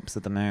a glimpse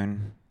of the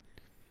moon.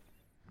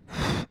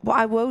 Well,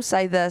 I will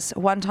say this.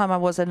 One time I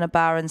was in a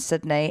bar in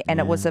Sydney and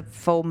it was a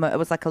full moon. It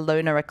was like a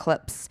lunar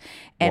eclipse.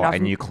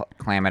 And you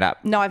clam it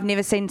up? No, I've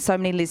never seen so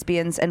many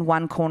lesbians in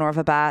one corner of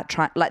a bar.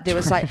 There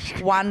was like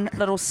one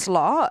little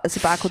slot. It's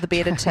a bar called the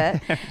Bearded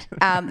Tit.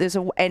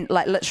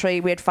 Literally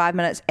we had 5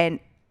 minutes and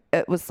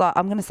it was like,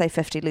 I'm going to say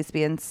 50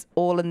 lesbians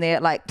all in there,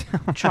 like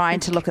trying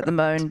to look at the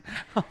moon.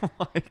 Oh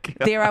my God.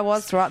 There I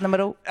was right in the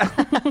middle.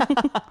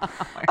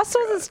 I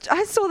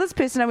saw this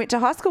person I went to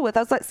high school with.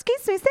 I was like,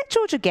 excuse me, is that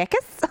Georgia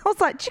Gakis? I was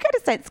like, did you go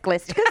to St.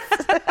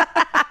 Scholasticus?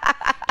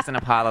 It's in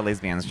a pile of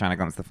lesbians trying to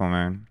glimpse the full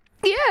moon.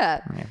 Yeah.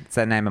 It's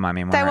the name of my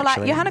memoir. They were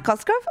actually. like, Johanna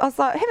Cosgrove? I was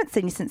like, I haven't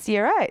seen you since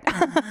year 8.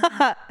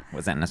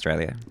 Was that in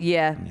Australia?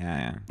 Yeah.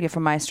 Yeah. You're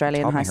from my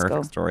Australian high school.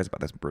 Horrific stories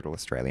about those brutal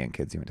Australian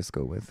kids you went to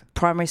school with.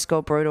 Primary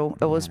school brutal.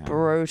 It was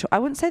brutal. I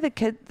wouldn't say the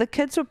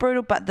kids were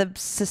brutal, but the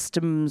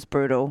system's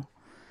brutal.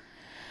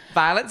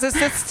 Violence is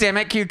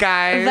systemic, you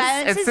guys.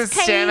 Violence It's is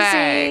systemic.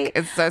 crazy.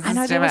 It's so systemic. I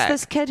know there was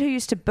this kid who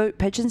used to boot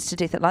pigeons to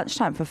death at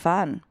lunchtime for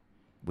fun.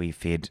 We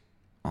fed,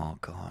 oh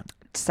God.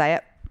 Say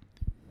it.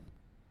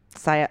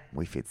 Say it.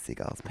 We fed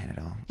seagulls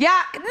Panadol.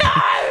 Yeah,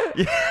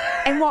 no!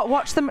 And what,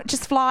 watch them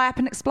just fly up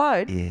and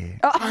explode? Yeah.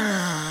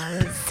 Oh.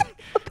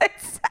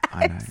 That's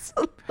I know.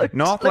 absolutely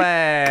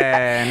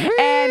Northland.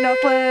 And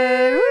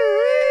Northland.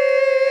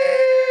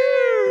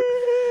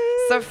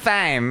 So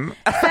fame.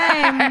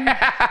 Fame.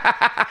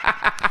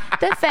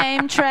 The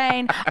fame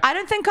train. I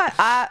don't think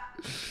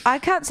I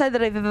can't say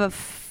that I've ever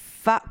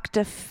fucked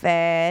a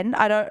fan.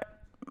 I don't,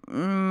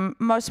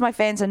 most of my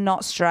fans are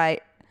not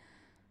straight.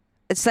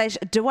 It's like,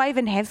 do I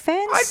even have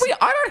fans? I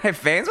don't have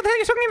fans. What the hell are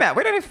you talking about?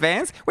 We don't have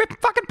fans. We're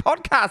fucking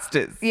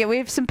podcasters. Yeah, we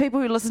have some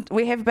people who listen.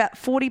 We have about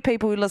 40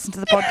 people who listen to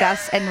the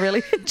podcast and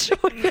really enjoy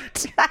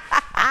it.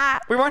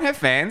 We won't have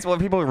fans. Well,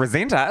 people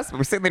resent us, but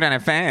we certainly don't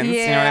have fans.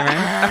 You know what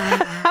I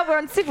mean? We're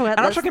on several hit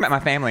I'm not lists. talking about my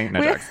family.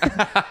 No jokes.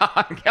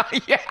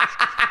 Yeah.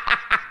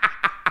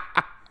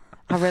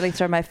 I really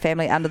throw my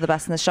family under the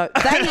bus in the show.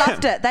 They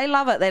loved it. They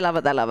love it. They love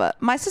it. They love it.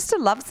 My sister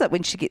loves it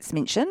when she gets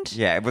mentioned.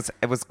 Yeah, it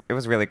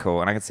was really cool,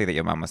 and I could see that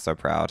your mum was so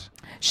proud.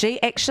 She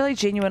actually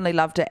genuinely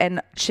loved it,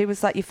 and she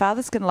was like, "Your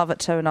father's gonna love it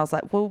too." And I was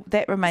like, "Well,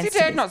 that remains." Has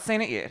your dad not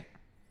seen it yet?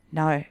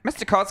 No,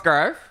 Mr.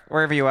 Cosgrove,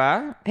 wherever you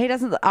are. he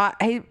doesn't.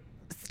 He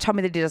told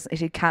me that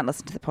he can't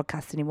listen to the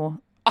podcast anymore.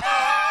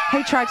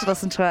 He tried to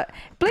listen to it.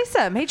 Bless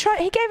him. He gave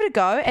it a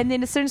go, and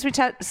then as soon as we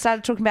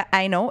started talking about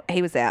anal,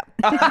 he was out.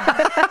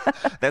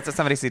 That's what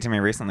somebody said to me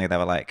recently. They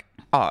were like,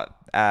 "Oh,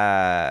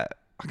 I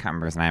can't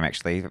remember his name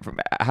actually.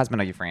 A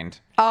husband of your friend."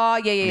 Oh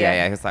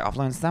yeah. He was like, "I've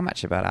learned so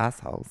much about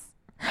assholes.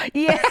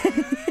 Yeah.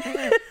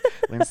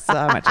 Learned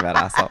so much about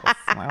assholes."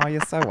 I'm like, "Oh,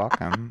 you're so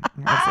welcome.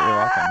 You're absolutely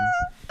welcome."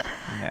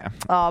 Yeah.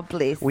 Oh,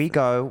 bless. We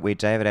go where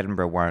David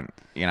Attenborough won't.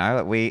 You know,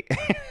 like we.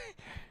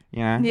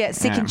 You know, Yeah,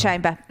 second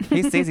chamber.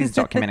 He says he's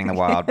documenting the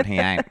wild, but he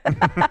ain't.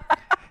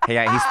 He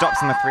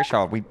stops on the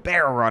threshold. We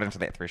barrel right into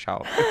that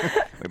threshold.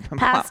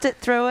 Passed it,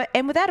 through it,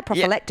 and without a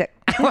prophylactic.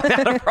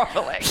 Without a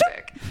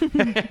prophylactic.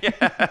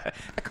 Yeah.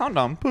 A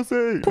condom.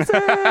 Pussy. Pussy.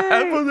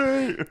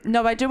 Pussy.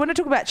 No, I do want to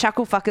talk about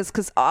chuckle fuckers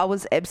because I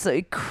was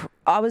absolutely,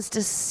 I was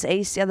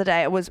deceased the other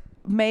day. It was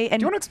me and...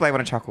 Do you want to explain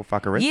what a chuckle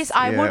fucker is? Yes,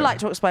 I would like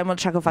to explain what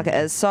a chuckle fucker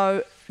is.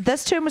 So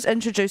this term was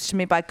introduced to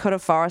me by Kura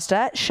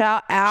Forrester.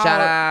 Shout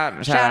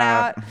out.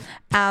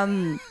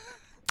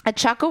 A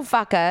chuckle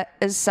fucker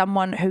is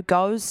someone who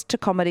goes to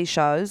comedy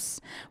shows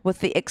with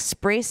the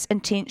express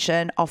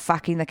intention of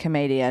fucking the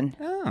comedian.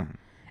 Oh.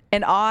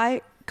 And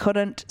I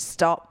couldn't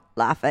stop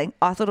laughing.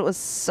 I thought it was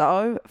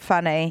so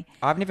funny.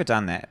 I've never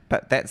done that,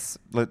 but that's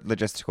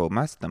logistical.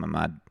 Most of them are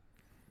mud.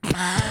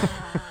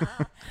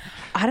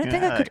 I don't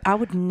think I could. I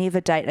would never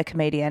date a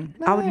comedian.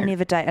 I would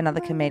never date another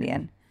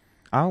comedian.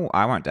 Oh,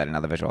 I won't date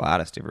another visual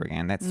artist ever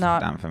again. That's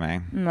done for me.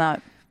 No.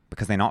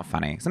 Because they're not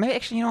funny. So maybe,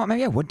 actually, you know what?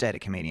 Maybe I would date a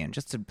comedian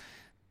just to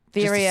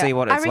see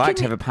what I it's like reckon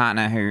to have a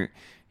partner who,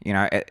 you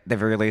know, at the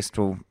very least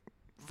will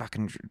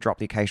fucking drop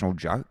the occasional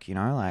joke, you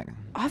know, like.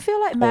 I feel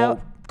like male.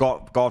 Or,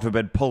 God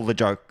forbid, pull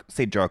the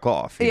said joke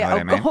off. You know what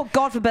I mean?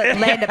 God forbid,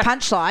 land a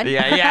punchline.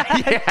 Yeah.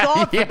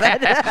 God forbid.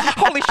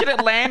 Holy shit,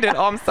 it landed.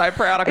 I'm so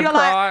proud. I can You're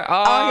cry. like,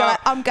 you're like,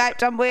 I'm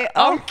gaped, I'm wet.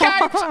 I'm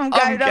gaped. I'm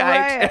gaped,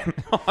 I'm wet.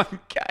 I'm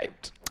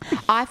gaped.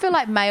 I feel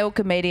like male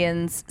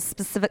comedians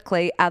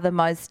specifically are the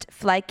most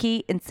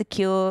flaky,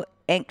 insecure,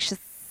 anxious,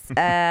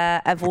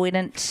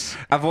 avoidant.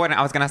 Avoidant.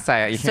 I was going to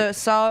say. So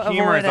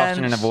humor is avoidant.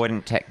 often an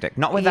avoidant tactic.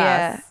 Not with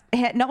Yeah. us.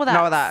 Yeah, not with us.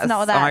 Not with us. Not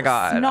with Oh us. my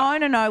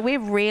God. No. We're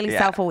really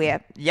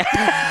self-aware.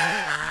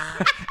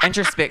 Yeah.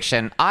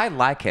 Introspection. I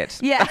like it.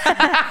 Yeah.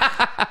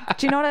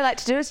 Do you know what I like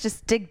to do? Is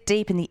just dig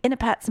deep in the inner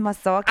parts of my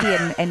psyche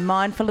and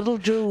mine for little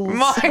jewels.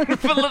 Mine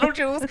for little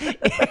jewels.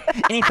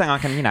 Anything I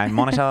can,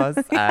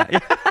 monetize.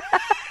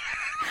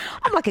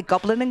 I'm like a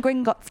goblin in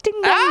Gringotts. Ding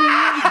ding.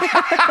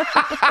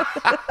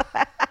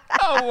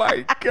 Oh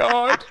my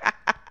God.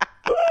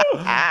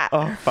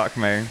 Oh, fuck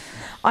me.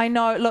 I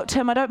know. Look,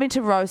 Tim, I don't mean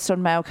to roast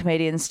on male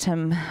comedians,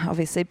 Tim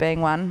obviously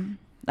being one.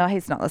 Oh,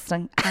 he's not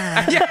listening.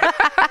 I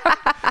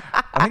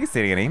think he's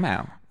sending an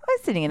email. I'm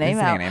sending an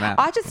email.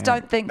 I just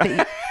don't think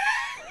that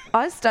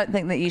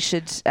you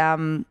should.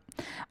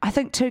 I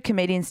think two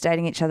comedians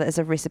dating each other is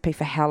a recipe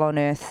for hell on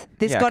earth.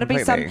 There's got to be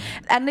some,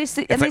 unless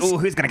like, oh,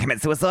 who's going to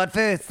commit suicide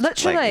first?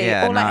 Literally,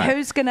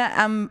 who's going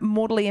to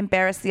mortally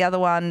embarrass the other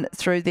one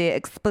through their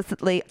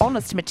explicitly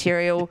honest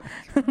material.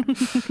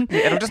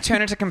 Yeah, it'll just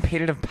turn into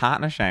competitive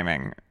partner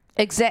shaming.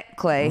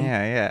 Exactly.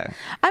 Yeah.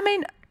 I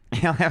mean,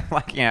 you'll have an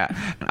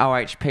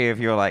OHP of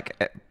your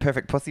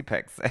perfect pussy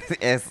pics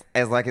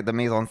as like the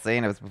mise en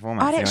scene of his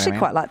performance. I'd actually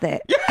quite like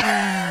that.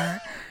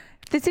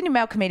 If there's any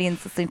male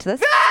comedians listening to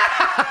this,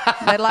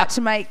 they'd like to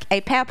make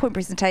a PowerPoint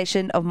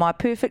presentation of my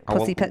perfect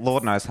pussy pics.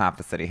 Lord knows half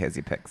the city has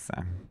your pics,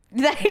 so.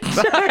 They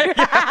do.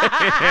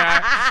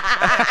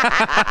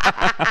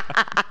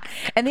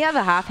 And the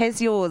other half has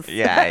yours.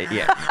 Yeah.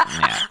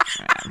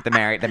 The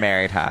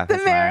married half. The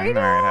is married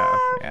half.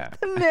 Yeah.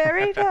 The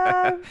married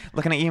half.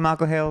 Looking at you,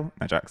 Michael Hill.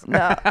 No jokes.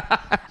 No.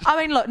 I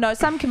mean, look, no,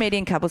 some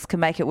comedian couples can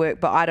make it work,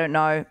 but I don't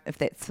know if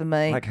that's for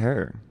me. Like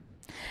who?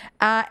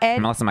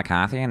 And Melissa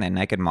McCarthy and that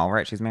naked mole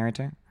rat she's married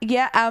to.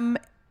 yeah,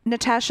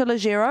 Natasha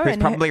Leggero. Who's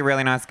and probably a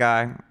really nice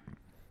guy,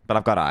 but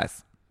I've got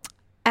eyes.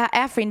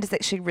 our friend is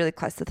actually really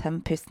close with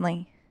him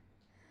personally.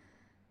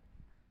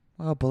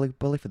 Well, bully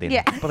for them.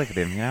 Yeah. Bully for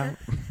them, you know?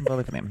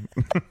 Bully for them.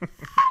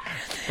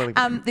 Bully for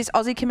them. There's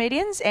Aussie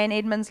comedians, Anne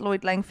Edmonds,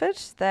 Lloyd Langford.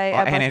 They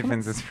are Anne both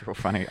Edmonds is real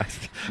funny.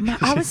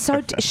 I was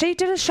so... She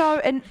did a show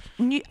in...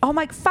 oh,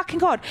 my fucking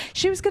God.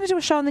 She was going to do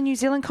a show in the New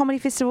Zealand Comedy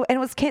Festival and it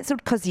was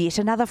cancelled because yet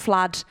another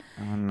flood.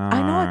 Oh, no.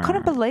 I know. I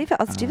couldn't believe it.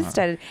 I was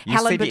devastated. You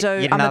Helen said you-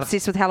 Badoo. you'd I'm another-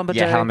 obsessed with Helen Badoo.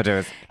 Yeah, Helen Badoo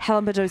is...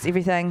 Helen Badoo's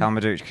everything. Helen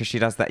Badoo, because she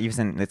does that. You've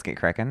seen Let's Get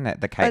Cracking,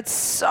 the cake. It's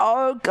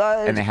so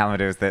good. And then Helen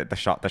Badoo is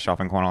the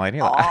shopping corner lady.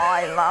 Oh,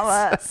 I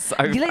love it. So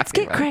Let's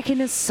fucking Get funny.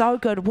 Cracking is so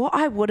good. What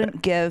I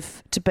wouldn't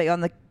give to be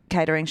on the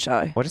catering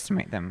show. Or just to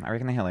meet them. I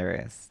reckon they're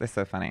hilarious. They're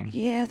so funny.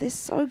 Yeah, they're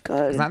so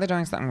good. It's like they're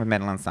doing something with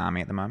Madeline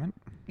Sami at the moment.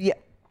 Yeah.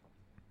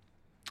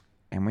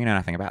 And we know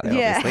nothing about that,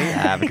 Yeah.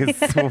 obviously,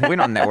 because we're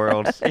not in that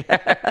world.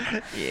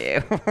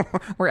 Yeah.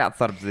 We're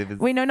outside observers.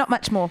 We know not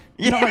much more.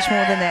 Not much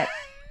more than that.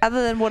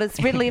 Other than what is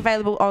readily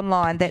available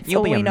online. That's You'll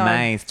all be we know.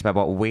 amazed by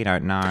what we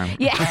don't know.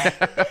 Yeah.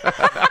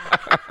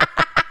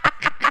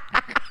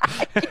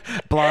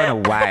 Blown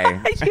away.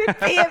 You'd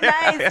be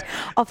amazed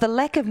of the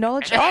lack of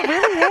knowledge. Oh,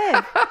 really?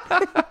 Yeah.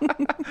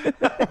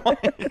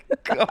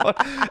 God.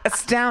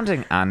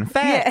 Astounding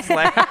unfacts.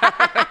 Like,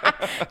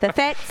 The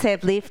facts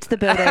have left the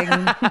building.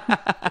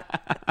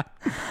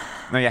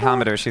 no, yeah, Helen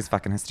Badoo, she's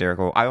fucking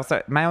hysterical. I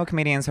also, male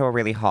comedians who are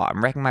really hot.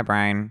 I'm racking my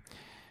brain.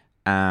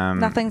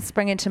 Nothing's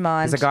springing to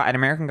mind. There's an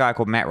American guy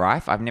called Matt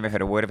Rife. I've never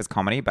heard a word of his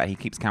comedy, but he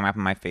keeps coming up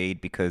on my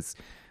feed because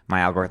my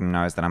algorithm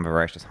knows that I'm a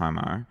voracious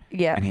homo.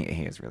 Yeah. And he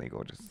is really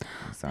gorgeous.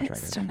 He's so That's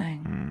attractive.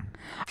 stunning.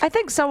 I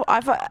think so. I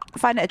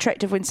find it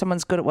attractive when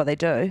someone's good at what they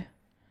do.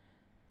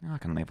 I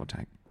can level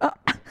take. Oh.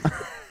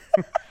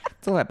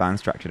 It's all about bone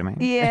structure to me.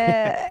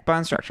 Yeah.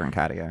 Bone structure and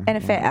cardio. And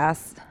a fat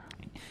ass.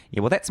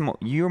 Yeah, well, that's more.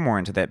 You're more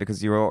into that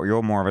because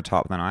you're more of a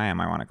top than I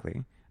am,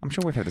 ironically. I'm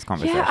sure we've had this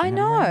conversation. Yeah, I haven't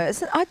know.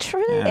 we? I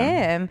truly Yeah.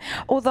 am.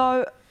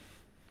 Although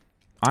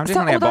I'm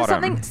definitely a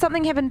bottom.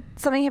 something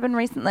happened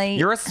recently.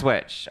 You're a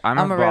switch. I'm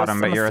I'm a a real- bottom,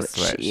 but I'm a you're a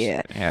switch, switch.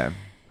 yeah. Yeah.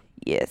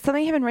 Yeah,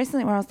 something happened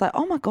recently where I was like,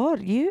 oh my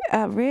God, you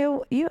are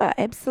real. You are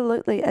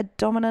absolutely a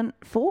dominant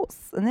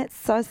force. And that's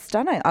so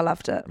stunning. I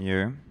loved it.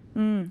 You?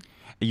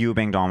 You were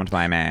being dominated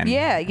by a man.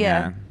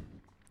 Yeah.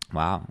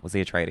 Wow. Was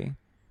he a tradie?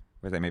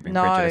 Was that me being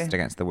No. prejudiced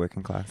against the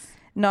working class?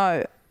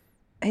 No,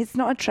 he's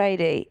not a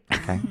tradie.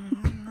 Okay.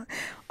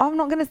 I'm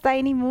not going to say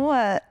any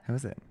more. Who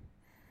is it?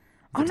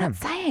 I'm not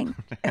saying.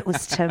 It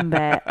was Tim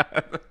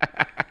Bat.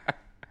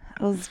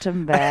 It was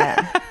Tim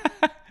Bat.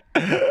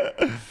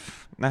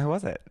 No, who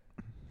was it?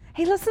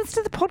 He listens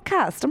to the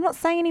podcast. I'm not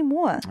saying any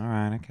more. All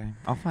right, okay.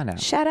 I'll find out.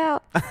 Shout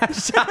out.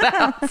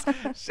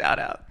 Shout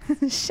out.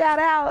 Shout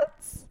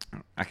outs.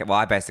 Okay, well,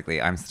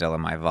 I'm still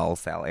in my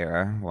Volcel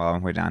era while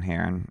we're down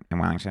here in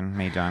Wellington,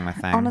 me doing my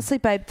thing. Honestly,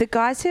 babe, the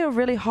guys here are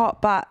really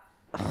hot, but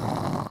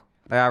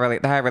They are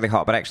really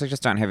hot, but I actually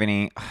just don't have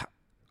any.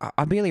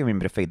 I barely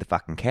remember to feed the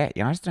fucking cat.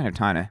 You know, I just don't have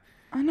time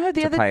I know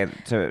the to other play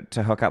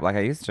to hook up like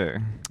I used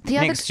to. The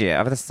other- Next year,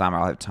 over the summer,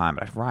 I'll have time,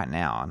 but right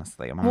now,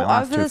 honestly, I'm on my Well,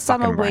 last over two the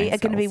summer, fucking we brain are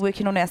going to be cells.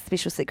 working on our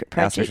special secret Our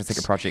project. special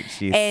secret project,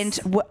 yes.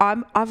 And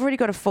I've already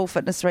got a full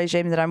fitness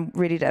regime that I'm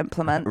ready to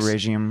implement.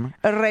 regime.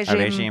 A regime. A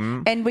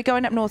regime. And we're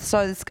going up north, so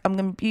I'm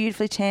going to be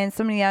beautifully tan,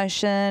 swim in the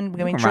ocean. We're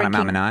going to be Run at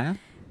drinking. Mount Manaya.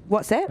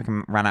 What's that? We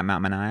can run at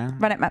Mount Manaya.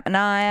 Run at Mount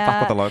Manaya.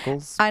 Fuck with the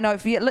locals. I know.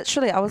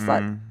 Literally, I was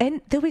like, and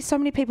there'll be so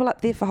many people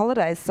up there for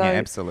holidays. So Yeah,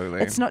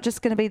 absolutely. It's not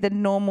just going to be the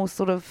normal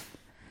sort of.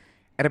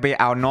 It'll be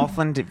our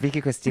Northland Vicky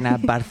Cristina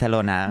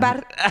Barcelona.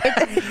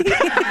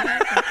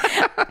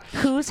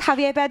 Who's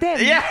Javier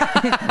Bardem? Yeah.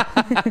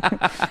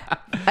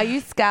 Are you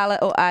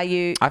Scarlett or are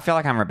you I feel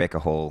like I'm Rebecca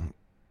Hall.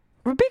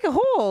 Rebecca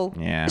Hall?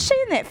 Yeah. Is she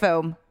in that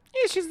film?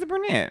 Yeah, she's the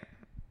brunette.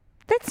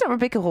 That's not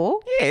Rebecca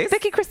Hall. Yes.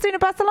 Vicky Cristina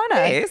Barcelona.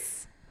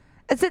 Yes.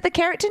 Is it the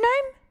character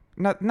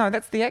name? No,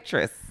 that's the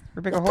actress.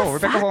 Rebecca What the Hall.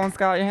 Rebecca fuck? Hall and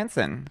Scarlett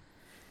Johansson.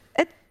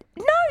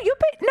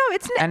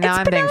 It's And now it's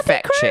I'm being Penelope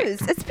fact Cruz.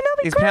 checked. It's Penelope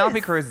There's Cruz.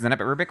 Penelope Cruz is in it,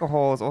 but Rebecca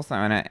Hall is also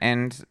in it,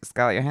 and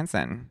Scarlett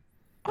Johansson.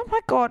 Oh my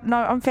God, no!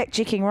 I'm fact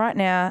checking right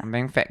now. I'm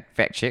being fact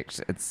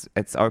checked.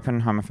 It's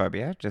open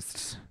homophobia.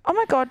 Just Oh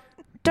my God,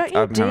 don't you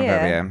Open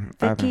dare!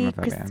 homophobia. Open Vicky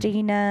homophobia.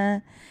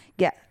 Cristina,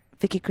 yeah,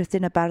 Vicky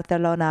Cristina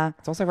Barcelona.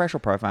 it's also racial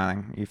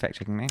profiling. You fact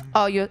checking me?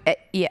 Oh, you're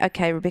yeah,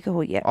 okay, Rebecca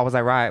Hall, yeah. Oh, was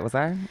I right? Was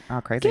I?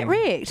 Oh, crazy. Get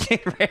wrecked.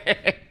 Get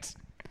wrecked.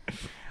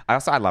 I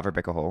love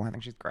Rebecca Hall. I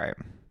think she's great.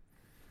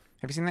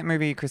 Have you seen that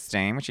movie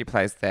Christine, where she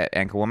plays that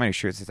anchor woman who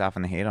shoots herself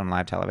in the head on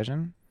live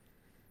television?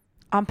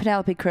 I'm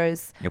Penelope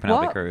Cruz. You're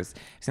Penelope What? Cruz.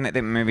 Seen that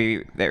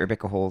movie that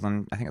Rebecca Hall's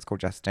in? I think it's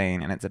called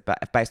Justine, and it's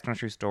based on a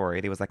true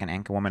story. There was like an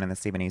anchor woman in the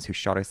 70s who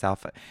shot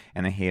herself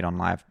in the head on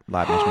live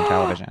national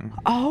television.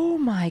 Oh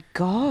my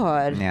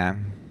God. Yeah.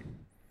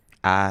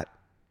 Art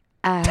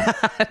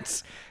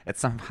It's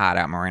some hard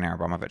out Marina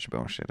Abramovich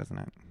bullshit, isn't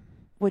it?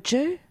 Would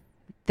you?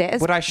 That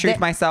is, Would I shoot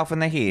myself in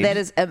the head? That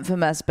is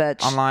infamous,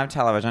 bitch. On live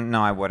television?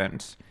 No, I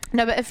wouldn't.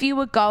 No, but if you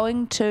were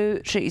going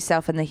to shoot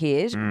yourself in the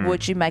head,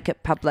 would you make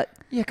it public?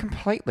 Yeah,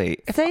 completely.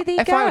 See, there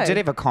you if go. I did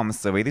have a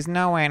commissary, there's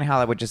no way in hell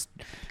I would just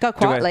Go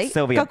quietly. do a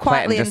Sylvia Go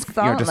quietly Plath and and just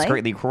silently.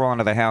 discreetly crawl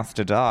into the house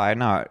to die.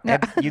 No,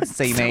 you'd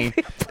see me.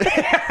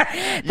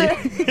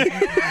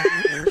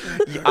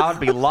 I would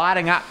be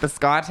lighting up the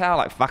Sky Tower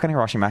like fucking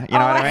Hiroshima. You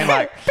know what I mean?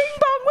 Like, bing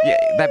bong wee.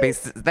 yeah,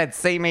 they'd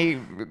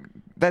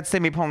see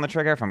me pulling the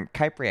trigger from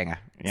Cape Reinga.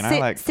 You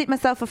know, set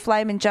myself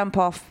aflame and jump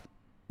off.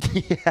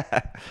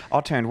 Yeah,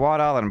 I'll turn white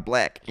island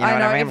black. You know, I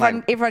know, what I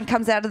mean? everyone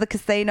comes out of the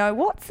casino.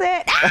 What's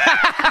that?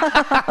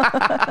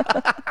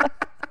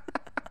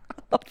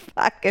 Oh,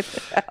 fucking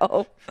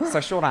hell.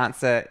 So short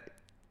answer,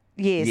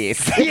 Yes.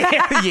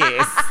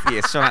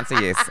 yes. Short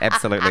answer, yes,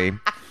 absolutely.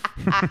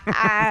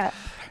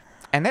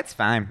 And that's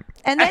fine.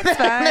 And that's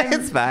fine.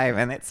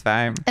 And that's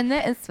fine. And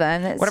that is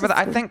fine. That's What do you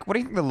just think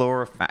the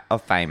law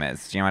of fame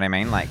is? Do you know what I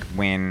mean? Like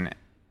when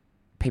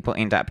people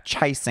end up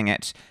chasing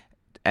it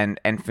and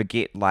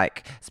forget,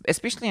 like,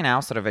 especially in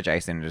our sort of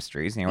adjacent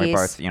industries, you know, we're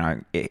Yes. both, you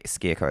know,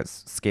 scare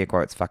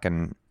quotes,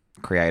 fucking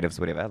creatives,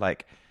 whatever.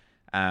 Like,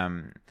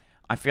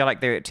 I feel like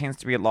there tends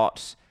to be a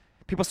lot.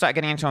 People start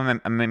getting into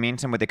a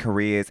momentum with their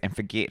careers and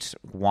forget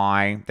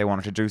why they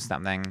wanted to do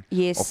something.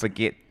 Yes. Or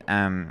forget,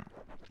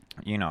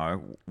 you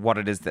know, what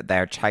it is that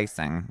they're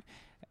chasing.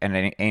 And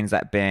it ends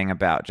up being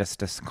about just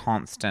this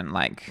constant,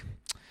 like...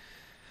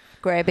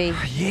 grabby.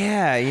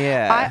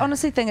 Yeah. I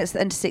honestly think it's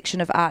the intersection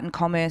of art and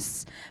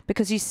commerce,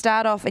 because you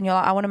start off and you're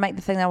like, I want to make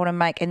the thing I want to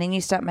make, and then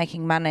you start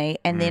making money,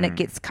 and then it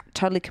gets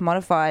totally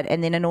commodified,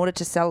 and then in order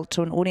to sell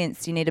to an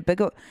audience, you need a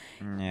bigger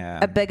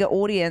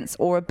audience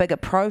or a bigger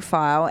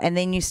profile, and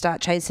then you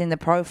start chasing the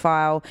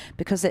profile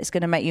because that's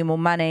going to make you more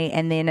money,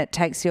 and then it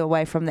takes you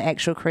away from the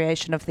actual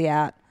creation of the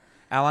art.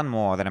 Alan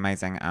Moore, that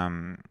amazing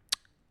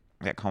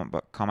that comic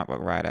book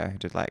writer who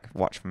did like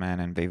Watchmen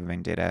and Viva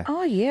Vendetta.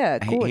 Oh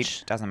yeah, He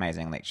gorge. does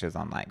amazing lectures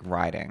on like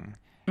writing.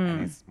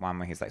 And there's one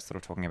where he's like sort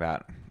of talking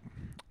about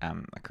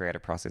a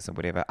creative process or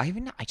whatever. I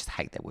just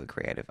hate that word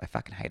creative. I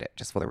fucking hate it,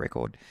 just for the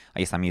record. I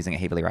guess I'm using it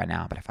heavily right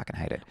now, but I fucking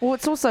hate it. Well,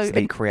 it's also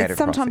the creative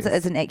sometimes process. it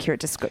is an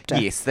accurate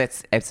descriptor. Yes,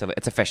 that's absolutely.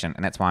 It's efficient,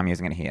 and that's why I'm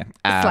using it here.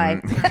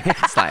 Slay.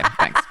 Slay,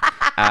 thanks.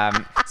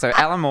 So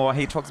Alan Moore,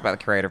 he talks about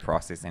the creative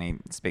process, and he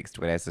speaks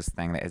to it as this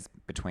thing that is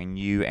between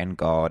you and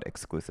God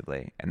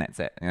exclusively, and that's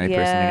it. The only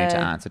person you need to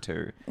answer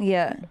to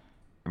Yeah.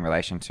 in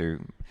relation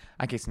to,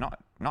 I guess, not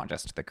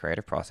just the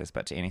creative process,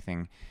 but to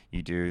anything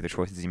you do, the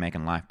choices you make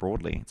in life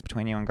broadly. It's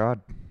between you and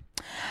God.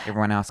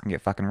 Everyone else can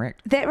get fucking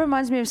wrecked. That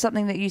reminds me of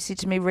something that you said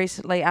to me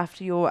recently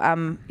after your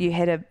you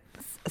had a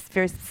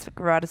very specific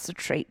writer's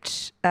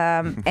retreat.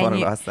 What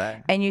did I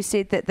say? And you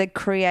said that the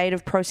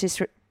creative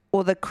process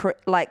or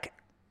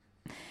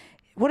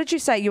what did you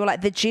say? You were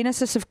like, the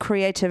genesis of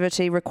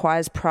creativity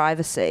requires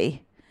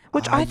privacy,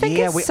 which I think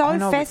is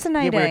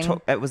fascinating.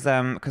 It was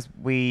because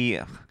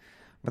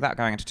without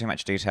going into too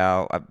much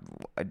detail, I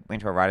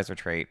went to a writer's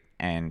retreat,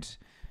 and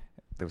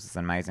there was this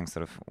amazing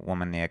sort of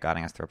woman there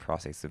guiding us through a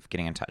process of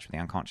getting in touch with the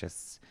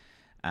unconscious.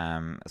 It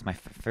was my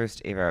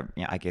first ever,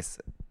 I guess,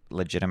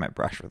 legitimate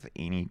brush with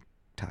any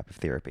type of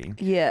therapy.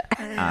 Yeah.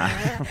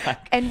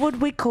 And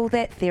would we call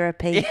that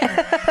therapy?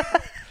 Yeah.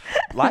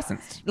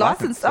 Licensed.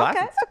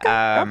 Okay.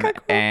 Okay,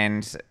 cool.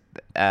 And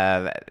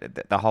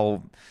the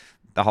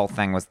whole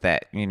thing was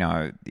that,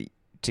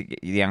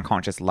 the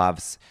unconscious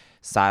loves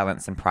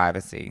silence and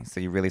privacy. So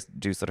you really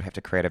do sort of have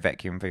to create a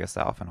vacuum for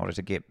yourself in order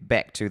to get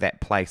back to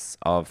that place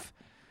of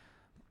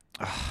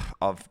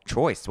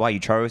choice, why you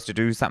chose to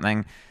do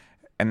something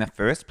in the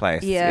first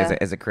place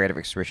as a creative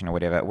expression or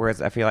whatever.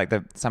 Whereas I feel like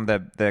some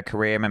of the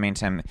career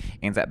momentum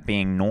ends up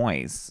being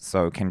noise,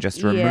 so can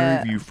just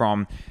remove you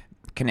from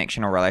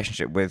connection or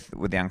relationship with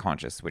the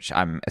unconscious, which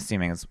I'm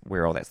assuming is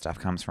where all that stuff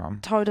comes from.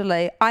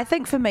 Totally. I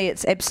think for me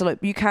it's absolute.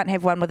 You can't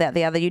have one without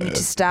the other. You need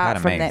to start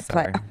from that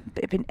place.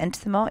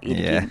 Into the mic.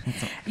 Yeah.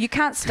 You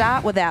can't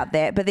start without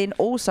that. But then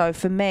also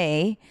for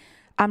me,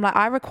 I'm like,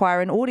 I require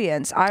an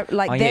audience.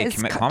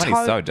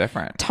 Comedy's so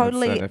different.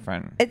 Totally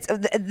it's so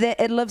different.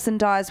 It lives and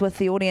dies with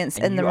the audience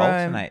in the room.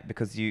 Alternate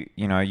because you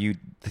the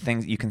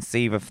things you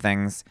conceive of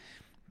things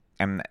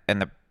in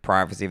the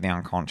privacy of the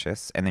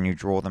unconscious, and then you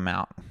draw them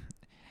out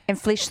and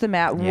flesh them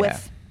out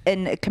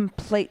in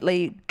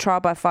completely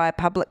trial by fire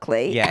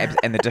publicly. Yeah,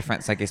 and the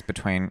difference, I guess,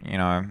 between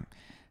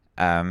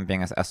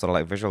being a sort of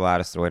like visual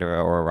artist or whatever,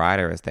 or a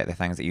writer, is that the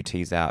things that you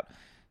tease out,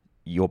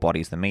 your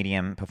body's the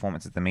medium,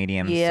 performance is the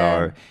medium.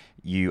 So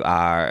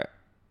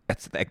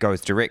it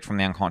goes direct from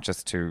the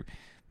unconscious to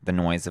the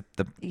noise of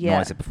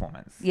noise of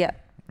performance. Yeah.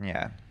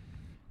 Yeah.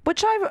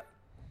 Which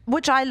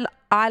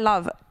I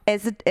love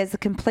as a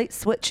complete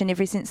switch in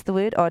every sense of the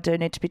word. Oh, I do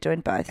need to be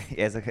doing both.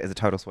 As a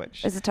total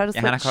switch. As a total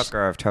switch. Johanna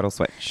Cosgrove, total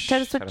switch.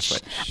 Total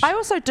switch. I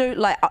also do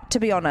to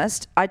be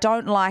honest, I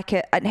don't like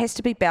it. It has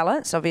to be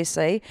balanced,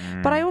 obviously,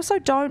 but I also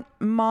don't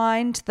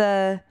mind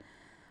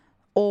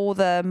all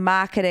the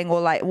marketing,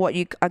 or like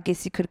I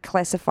guess you could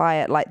classify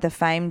it like the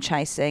fame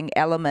chasing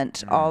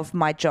element of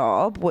my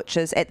job, which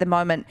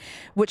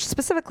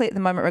specifically at the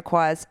moment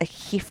requires a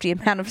hefty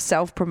amount of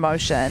self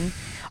promotion.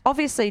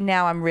 Obviously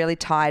now I'm really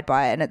tired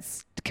by it and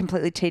it's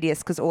completely tedious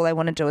because all I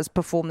want to do is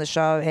perform the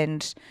show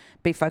and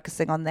be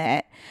focusing on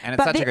that. And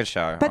it's such a good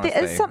show. But honestly.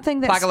 There is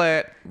something that's... Plug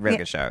alert, really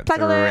good show. Plug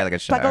alert, really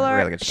good show. plug alert.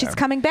 Really good show. She's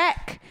coming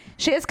back.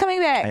 She is coming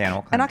back.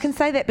 Yeah, and I can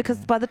say that because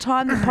by the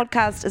time the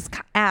podcast is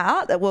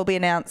out, it will be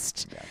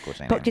announced. Yeah, of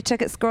course I know. Book your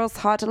tickets, girls.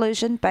 High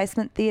Delusion,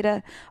 Basement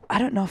Theatre. I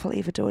don't know if I'll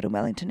ever do it in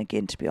Wellington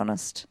again, to be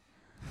honest.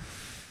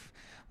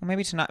 Well,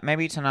 maybe tonight.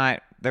 Maybe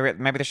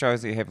the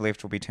shows that you have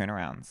left will be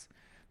turnarounds.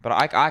 But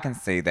I can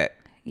see that.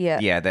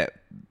 Yeah. That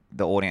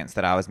the audience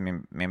that I was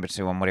member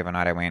to on whatever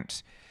night I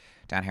went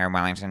down here in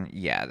Wellington,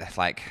 that's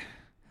like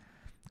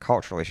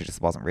culturally she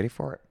just wasn't ready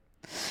for it.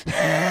 She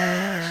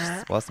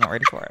just was not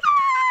ready for it.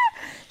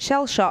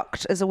 Shell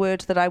shocked is a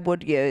word that I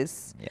would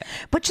use. Yeah.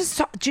 But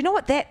do you know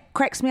what that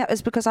cracks me up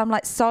is because I'm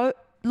like, so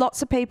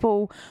lots of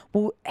people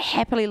will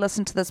happily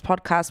listen to this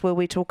podcast where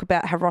we talk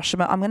about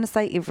Hiroshima. I'm going to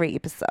say every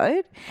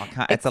episode.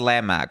 It's a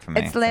landmark for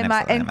me. It's a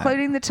landmark,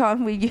 including the time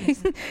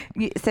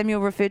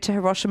Samuel referred to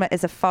Hiroshima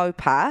as a faux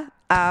pas.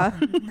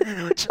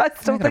 Which I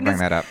still think bring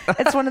that up.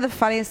 It's one of the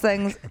funniest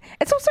things.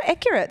 It's also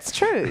accurate. It's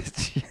true.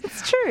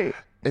 It's true.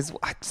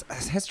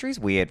 History's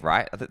weird,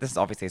 right? This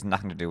obviously has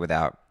nothing to do with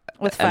our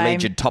fame.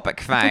 alleged topic,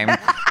 fame.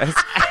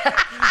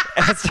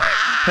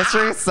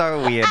 History is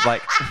so weird.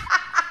 Like,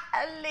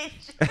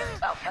 Alleged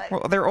topic.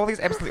 well, there are all these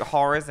absolute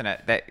horrors in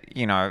it that,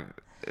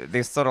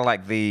 there's sort of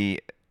like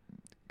the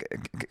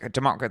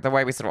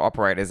way we sort of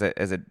operate as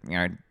a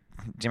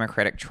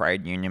democratic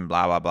trade union,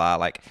 blah, blah, blah.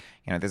 Like,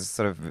 there's a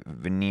sort of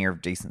veneer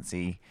of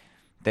decency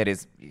that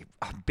is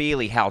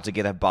barely held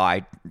together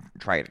by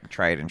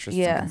trade interests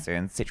and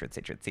concerns, et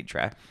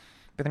cetera.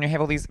 But then you have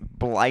all these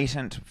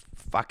blatant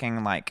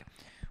fucking like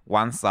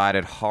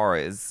one-sided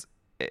horrors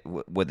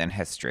within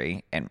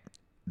history, and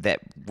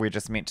that we're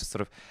just meant to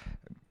sort of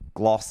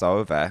gloss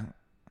over,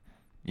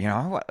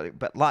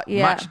 but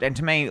much. And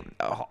to me,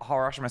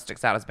 Hiroshima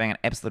sticks out as being an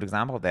absolute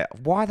example of that.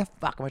 Why the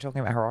fuck am I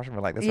talking about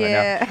Hiroshima like this right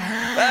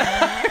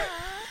now?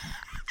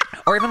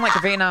 Or even like the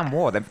Vietnam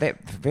War. The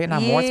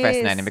Vietnam War is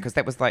fascinating because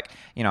that was like,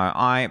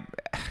 I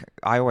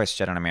always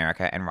shit on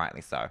America, and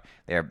rightly so.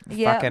 They're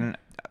fucking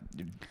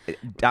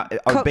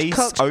obese,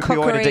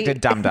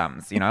 opioid-addicted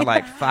dum-dums,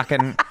 like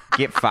fucking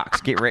get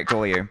fucked, get wrecked,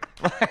 all of you.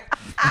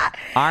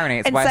 Irony,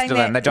 it's wasted on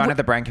them. They don't have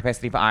the brain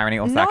capacity for irony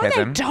or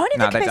sarcasm. No, they don't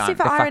have the capacity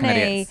for They're fucking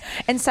irony. idiots.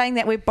 And saying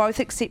that we're both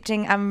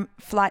accepting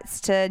flights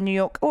to New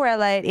York or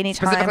LA at any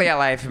time. Specifically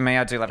LA for me.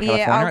 I do love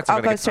California. Yeah, it's a I'll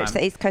really go good straight to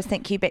time. the East Coast.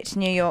 Thank you. Back to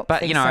New York. But,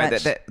 Thanks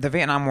so much. the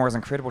Vietnam War is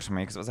incredible to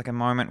me because it was like a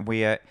moment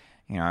where,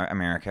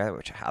 America,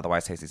 which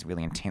otherwise has these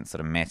really intense sort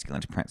of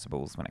masculine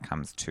principles when it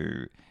comes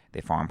to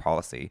their foreign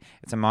policy,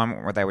 it's a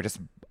moment where they were just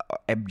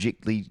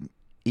abjectly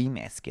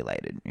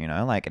emasculated,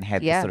 and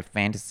had this sort of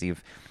fantasy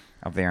of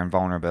their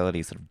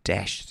invulnerability sort of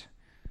dashed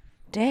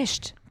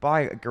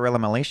by a guerrilla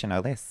militia, no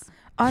less.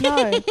 I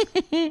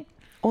know.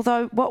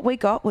 Although what we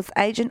got was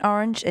Agent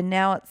Orange, and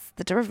now it's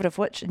the derivative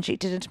which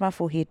injected into my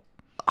forehead.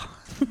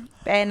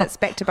 And it's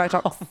back to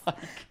Botox.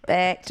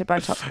 Back to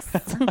Botox.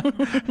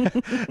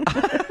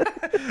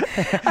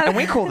 And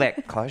we call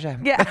that closure.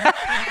 Yeah.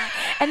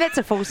 And that's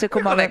a full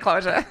circle moment. That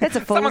closure. That's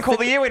a full Someone called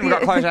the UN. We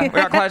got closure. We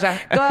got closure.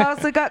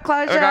 Girls, we got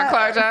closure. We got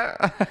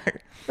closure.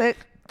 We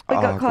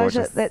got closure.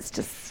 Gorgeous. That's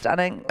just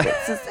stunning.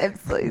 That's just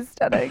absolutely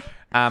stunning.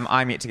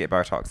 I'm yet to get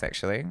Botox,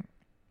 actually.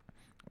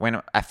 When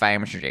a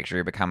fame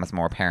trajectory becomes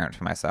more apparent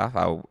for myself,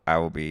 I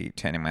will be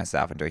turning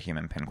myself into a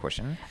human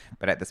pincushion.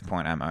 But at this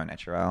point, I'm au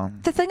naturel.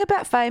 The thing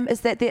about fame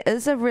is that there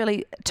is a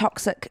really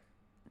toxic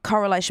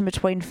correlation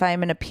between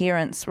fame and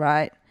appearance,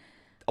 right?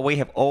 We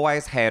have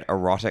always had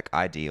erotic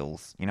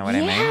ideals. You know what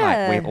I mean?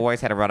 Yeah. Like, we've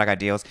always had erotic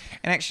ideals.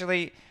 And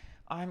actually,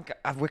 I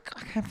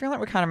feel like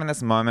we're kind of in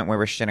this moment where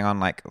we're shitting on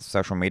like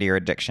social media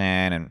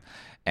addiction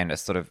and a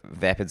sort of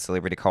vapid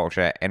celebrity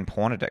culture and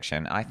porn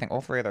addiction. I think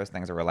all three of those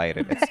things are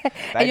related.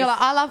 And you're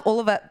like, I love all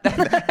of it.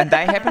 And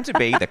they happen to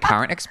be the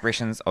current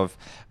expressions of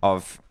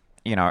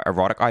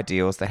erotic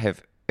ideals that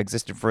have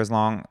existed for as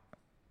long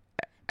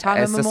Time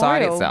as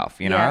society immemorial. itself.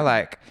 Yeah.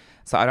 Like,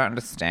 so I don't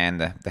understand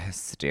the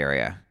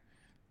hysteria.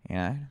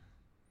 Yeah.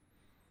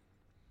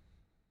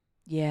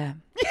 Yeah.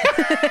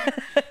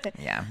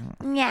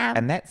 Yeah.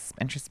 And that's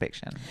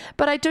introspection.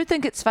 But I do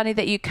think it's funny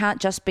that you can't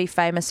just be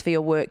famous for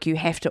your work. You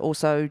have to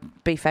also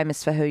be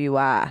famous for who you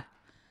are.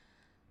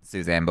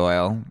 Suzanne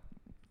Boyle.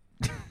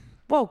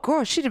 Well,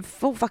 gosh, she did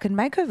full fucking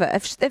makeover.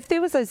 If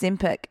there was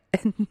Ozempic,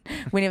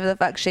 whenever the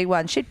fuck she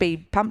won, she'd be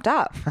pumped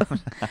up.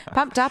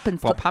 Pumped up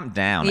and... Well, pumped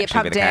down. Yeah,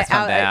 actually,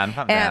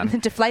 pumped down.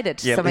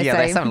 Deflated, Yeah, some may say.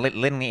 that's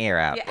something letting the air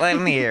out. Yeah.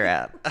 Letting the air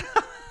out.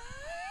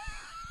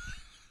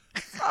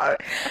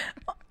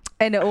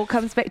 And it all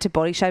comes back to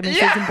body shaming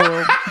Susan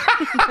Boyle.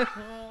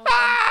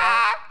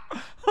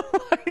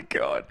 Oh my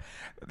God.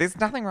 There's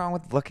nothing wrong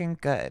with looking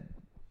good.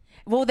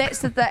 Well, that's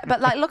the thing. But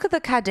like, look at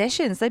the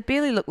Kardashians.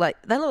 They look like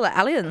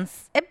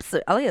aliens.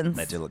 Absolute aliens.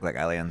 They do look like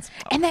aliens.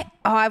 And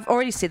I've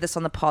already said this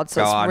on the pod,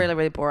 so it's really,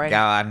 really boring. Go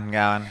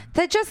on.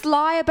 They just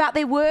lie about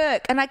their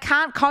work, and I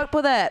can't cope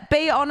with it.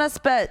 Be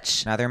honest,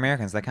 bitch. No, they're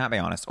Americans. They can't be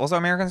honest. Also,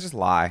 Americans just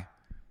lie.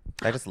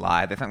 They just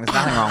lie. They think there's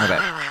nothing wrong with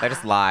it. They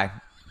just lie.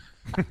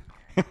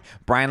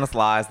 Brainless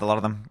lies, a lot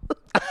of them.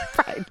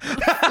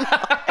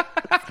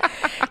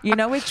 You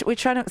know, we're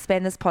trying to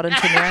expand this pod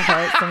into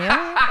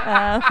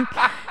America,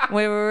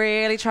 we're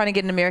really trying to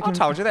get an American. I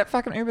told you that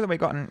fucking Uber that we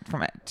got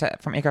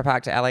from Echo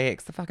Park to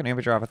LAX, the fucking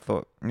Uber driver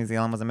thought New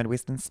Zealand was a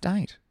Midwestern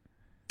state.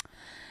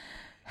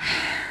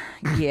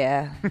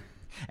 Yeah.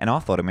 And I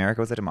thought America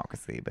was a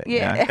democracy, but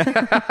yeah.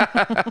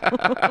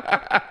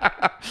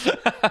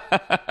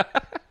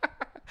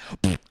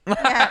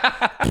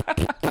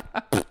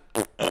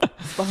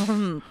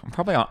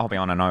 Probably I'll be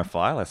on a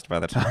no-fly list by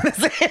the time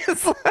this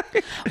ends. Well,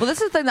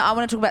 this is the thing that I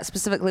want to talk about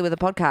specifically with the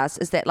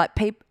podcast is that like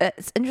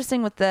it's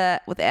interesting with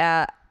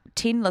our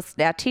 10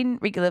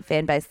 regular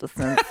fan base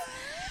listeners.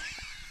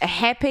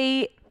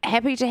 happy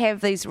to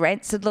have these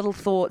rancid little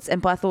thoughts,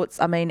 and by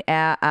thoughts I mean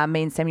our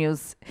me and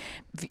Samuel's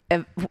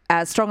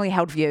strongly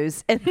held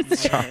views in their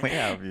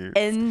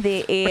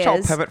ears, which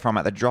I'll pivot from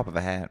at the drop of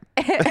a hat.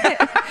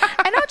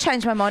 And I'll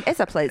change my mind as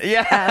I please.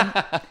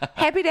 Yeah.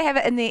 Happy to have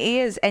it in their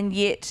ears, and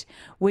yet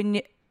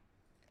when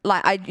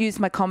like I use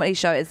my comedy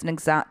show as an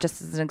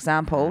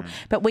example,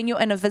 but when you're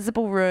in a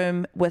visible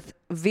room with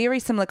very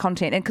similar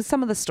content, and because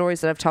some of the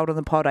stories that I've told on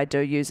the pod, I've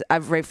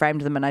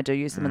reframed them and I do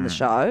use them in the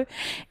show,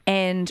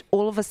 and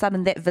all of a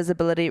sudden that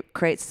visibility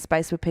creates a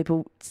space where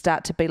people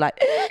start to be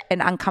like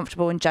and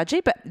uncomfortable and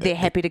judgy, but they're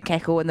happy to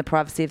cackle in the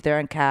privacy of their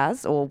own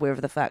cars or wherever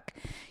the fuck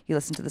you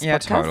listen to this podcast. Yeah,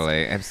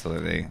 totally,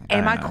 absolutely.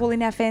 Am I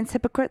calling our fans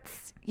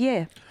hypocrites?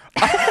 Yeah.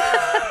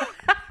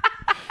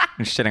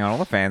 I'm shitting on all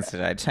the fans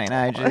today.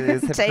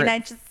 Teenagers,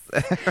 hypocrites.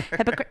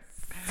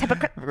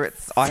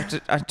 Hypocrites. I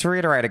have to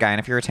reiterate again,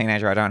 if you're a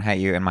teenager, I don't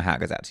hate you and my heart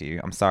goes out to you.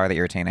 I'm sorry that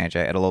you're a teenager.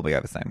 It'll all be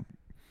over soon.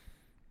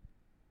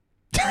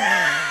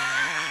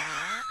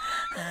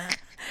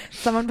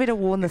 Someone better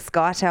warn the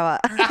Sky Tower.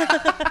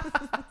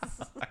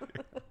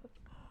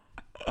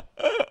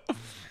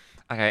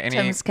 Okay,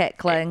 Tim's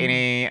cackling.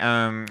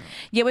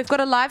 Yeah, we've got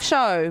a live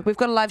show.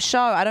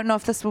 I don't know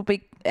if this will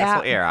be This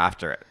will air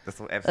after it. This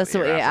will air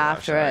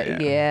after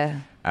it. Yeah.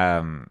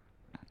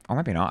 Or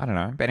maybe not. I don't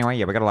know. But anyway,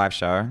 yeah, we got a live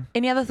show.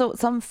 Any other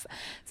thoughts on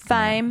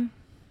fame?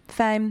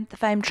 The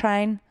fame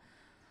train.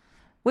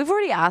 We've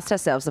already asked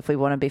ourselves if we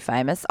want to be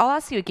famous. I'll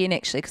ask you again,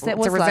 actually, because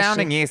it's a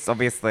resounding yes,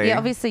 obviously. Yeah,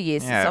 obviously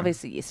yes. Yeah. It's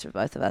obviously yes for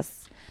both of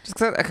us. Just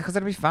because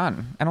it'd be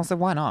fun, and also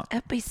why not?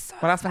 It'd be so.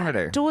 What else am I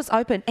gonna do? Doors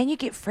open, and you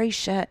get free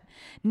shit.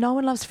 No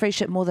one loves free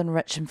shit more than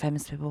rich and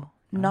famous people.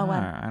 No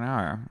one. I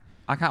know.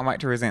 I can't wait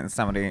to resent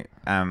somebody,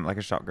 like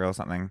a shop girl or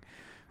something.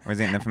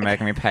 Resent them for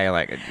making me pay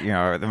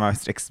the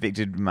most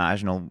expected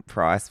marginal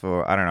price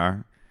for, I don't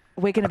know.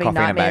 We're going to be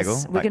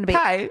nightmares. We're going to be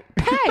pay.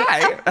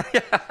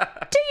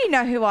 Do you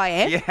know who I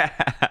am? Yeah.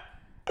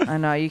 I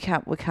know we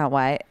can't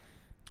wait.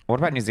 What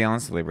about New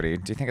Zealand celebrity?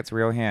 Do you think it's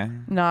real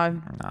here? No,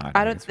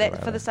 I don't.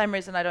 Think For the same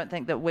reason, I don't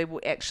think that we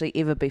will actually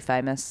ever be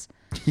famous.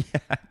 Yeah,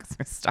 because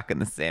we're stuck in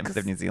the Sams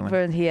of New Zealand.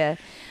 We're in here.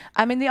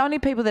 I mean, the only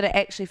people that are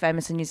actually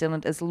famous in New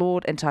Zealand is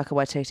Lord and Taika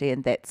Waititi,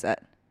 and that's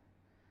it.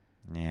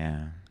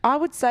 Yeah. I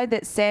would say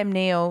that Sam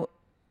Neill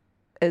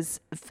is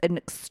an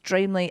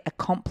extremely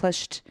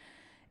accomplished,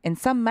 and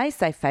some may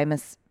say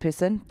famous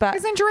person, but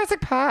he's in Jurassic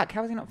Park.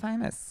 How is he not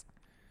famous?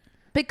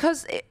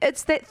 Because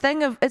it's that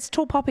thing of, it's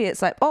tall poppy.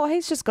 It's like, oh,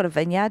 he's just got a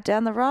vineyard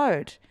down the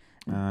road.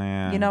 Oh,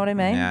 yeah. You know what I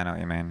mean? Yeah, I know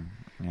what you mean.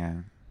 Yeah.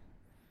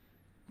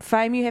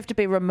 Fame, you have to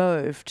be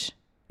removed.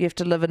 You have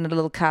to live in a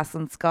little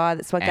castle in the sky.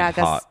 That's why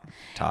Gaga's hot.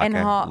 Taika, and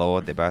hot.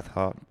 Lord, they're both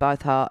hot.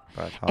 Both hot.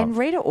 And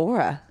Rita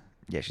Ora.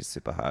 Yeah, she's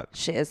super hot.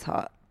 She is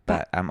hot.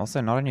 But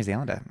also not a New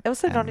Zealander.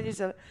 Also not a New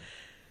Zealander.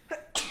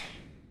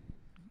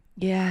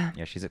 Yeah.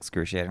 Yeah, she's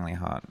excruciatingly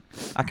hot.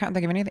 I can't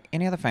think of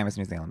any other famous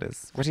New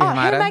Zealanders.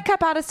 Her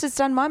makeup artist has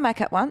done my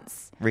makeup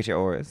once. Rita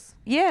Ora's.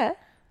 Yeah.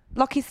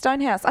 Lockie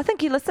Stonehouse. I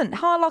think you listened.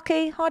 Hi,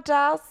 Lockie. Hi,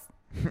 Giles.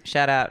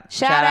 Shout out.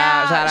 Shout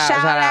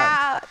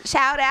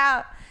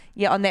out.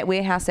 Yeah, on that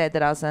warehouse ad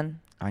that I was in.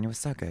 Oh, and you were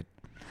so good.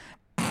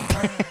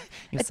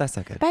 You're so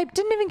good. Babe, it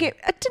didn't even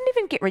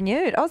get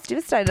renewed. I was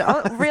devastated.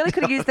 I really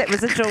could have used that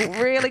residual.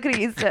 Really could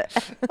have used it.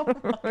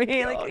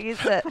 Really could have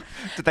used it.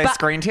 Did they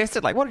screen test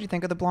it? Like, what did you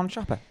think of the blonde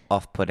shopper?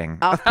 Off-putting.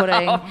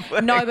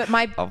 No, but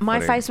my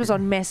face was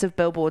on massive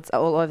billboards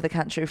all over the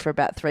country for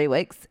about 3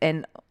 weeks,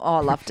 and I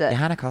loved it.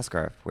 Hannah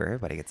Cosgrove, where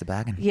everybody gets a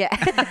bargain. Yeah.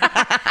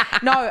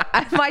 No,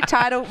 my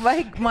title,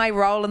 my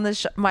role in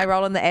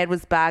the ad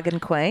was Bargain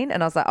Queen,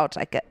 and I was like, I'll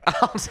take it.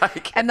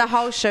 And the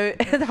whole shoot,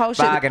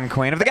 Bargain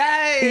Queen of the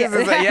gays. Yeah.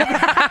 Is it? Yeah.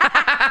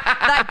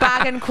 Like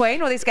Bargain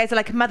Queen, all these guys are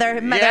like mother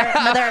is mothering.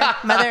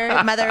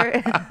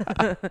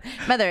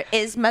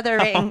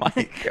 Oh my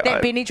God.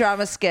 That Benny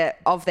drama skit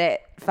of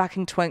that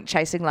fucking twink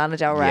chasing Lana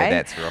Del Rey. Yeah,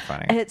 that's real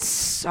funny. It's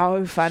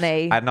so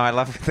funny. I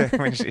love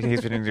when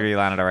he's been interviewing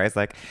Lana Del Rey. It's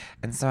like,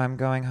 and so I'm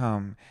going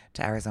home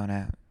to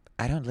Arizona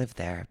I don't live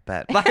there,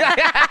 but.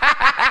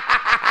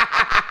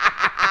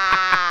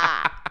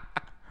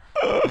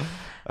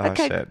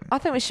 Okay, shit. I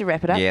think we should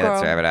wrap it up. Yeah, girl.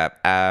 let's wrap it up.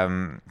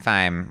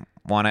 Fine.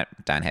 Want it,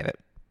 don't have it.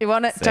 You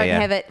want it, See don't ya.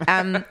 have it.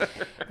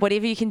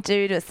 Whatever you can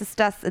do to assist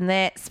us in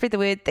that. Spread the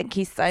word. Thank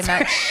you so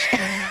much.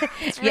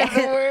 Spread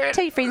the word.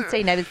 Tell your friends, tell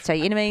your neighbours, tell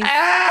your enemies.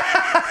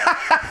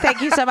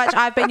 Thank you so much.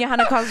 I've been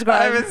Johanna Cosgrove.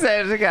 I'm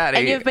Sam Ducati.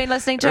 And you've been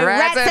listening to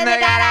Rats in the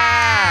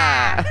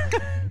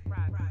Gutter.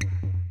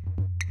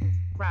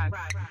 Rat.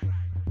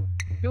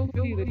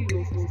 Filthy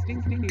little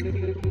stinky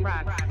little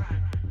rat.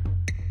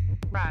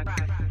 Rat. Rat.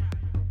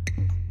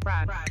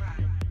 Rat.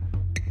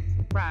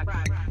 Rat.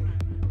 Rat.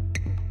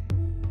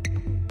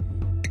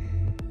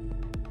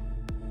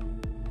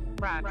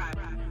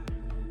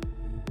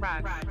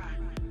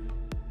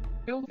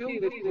 Filthy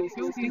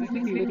little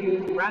stinky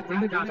little rat in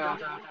the gutter.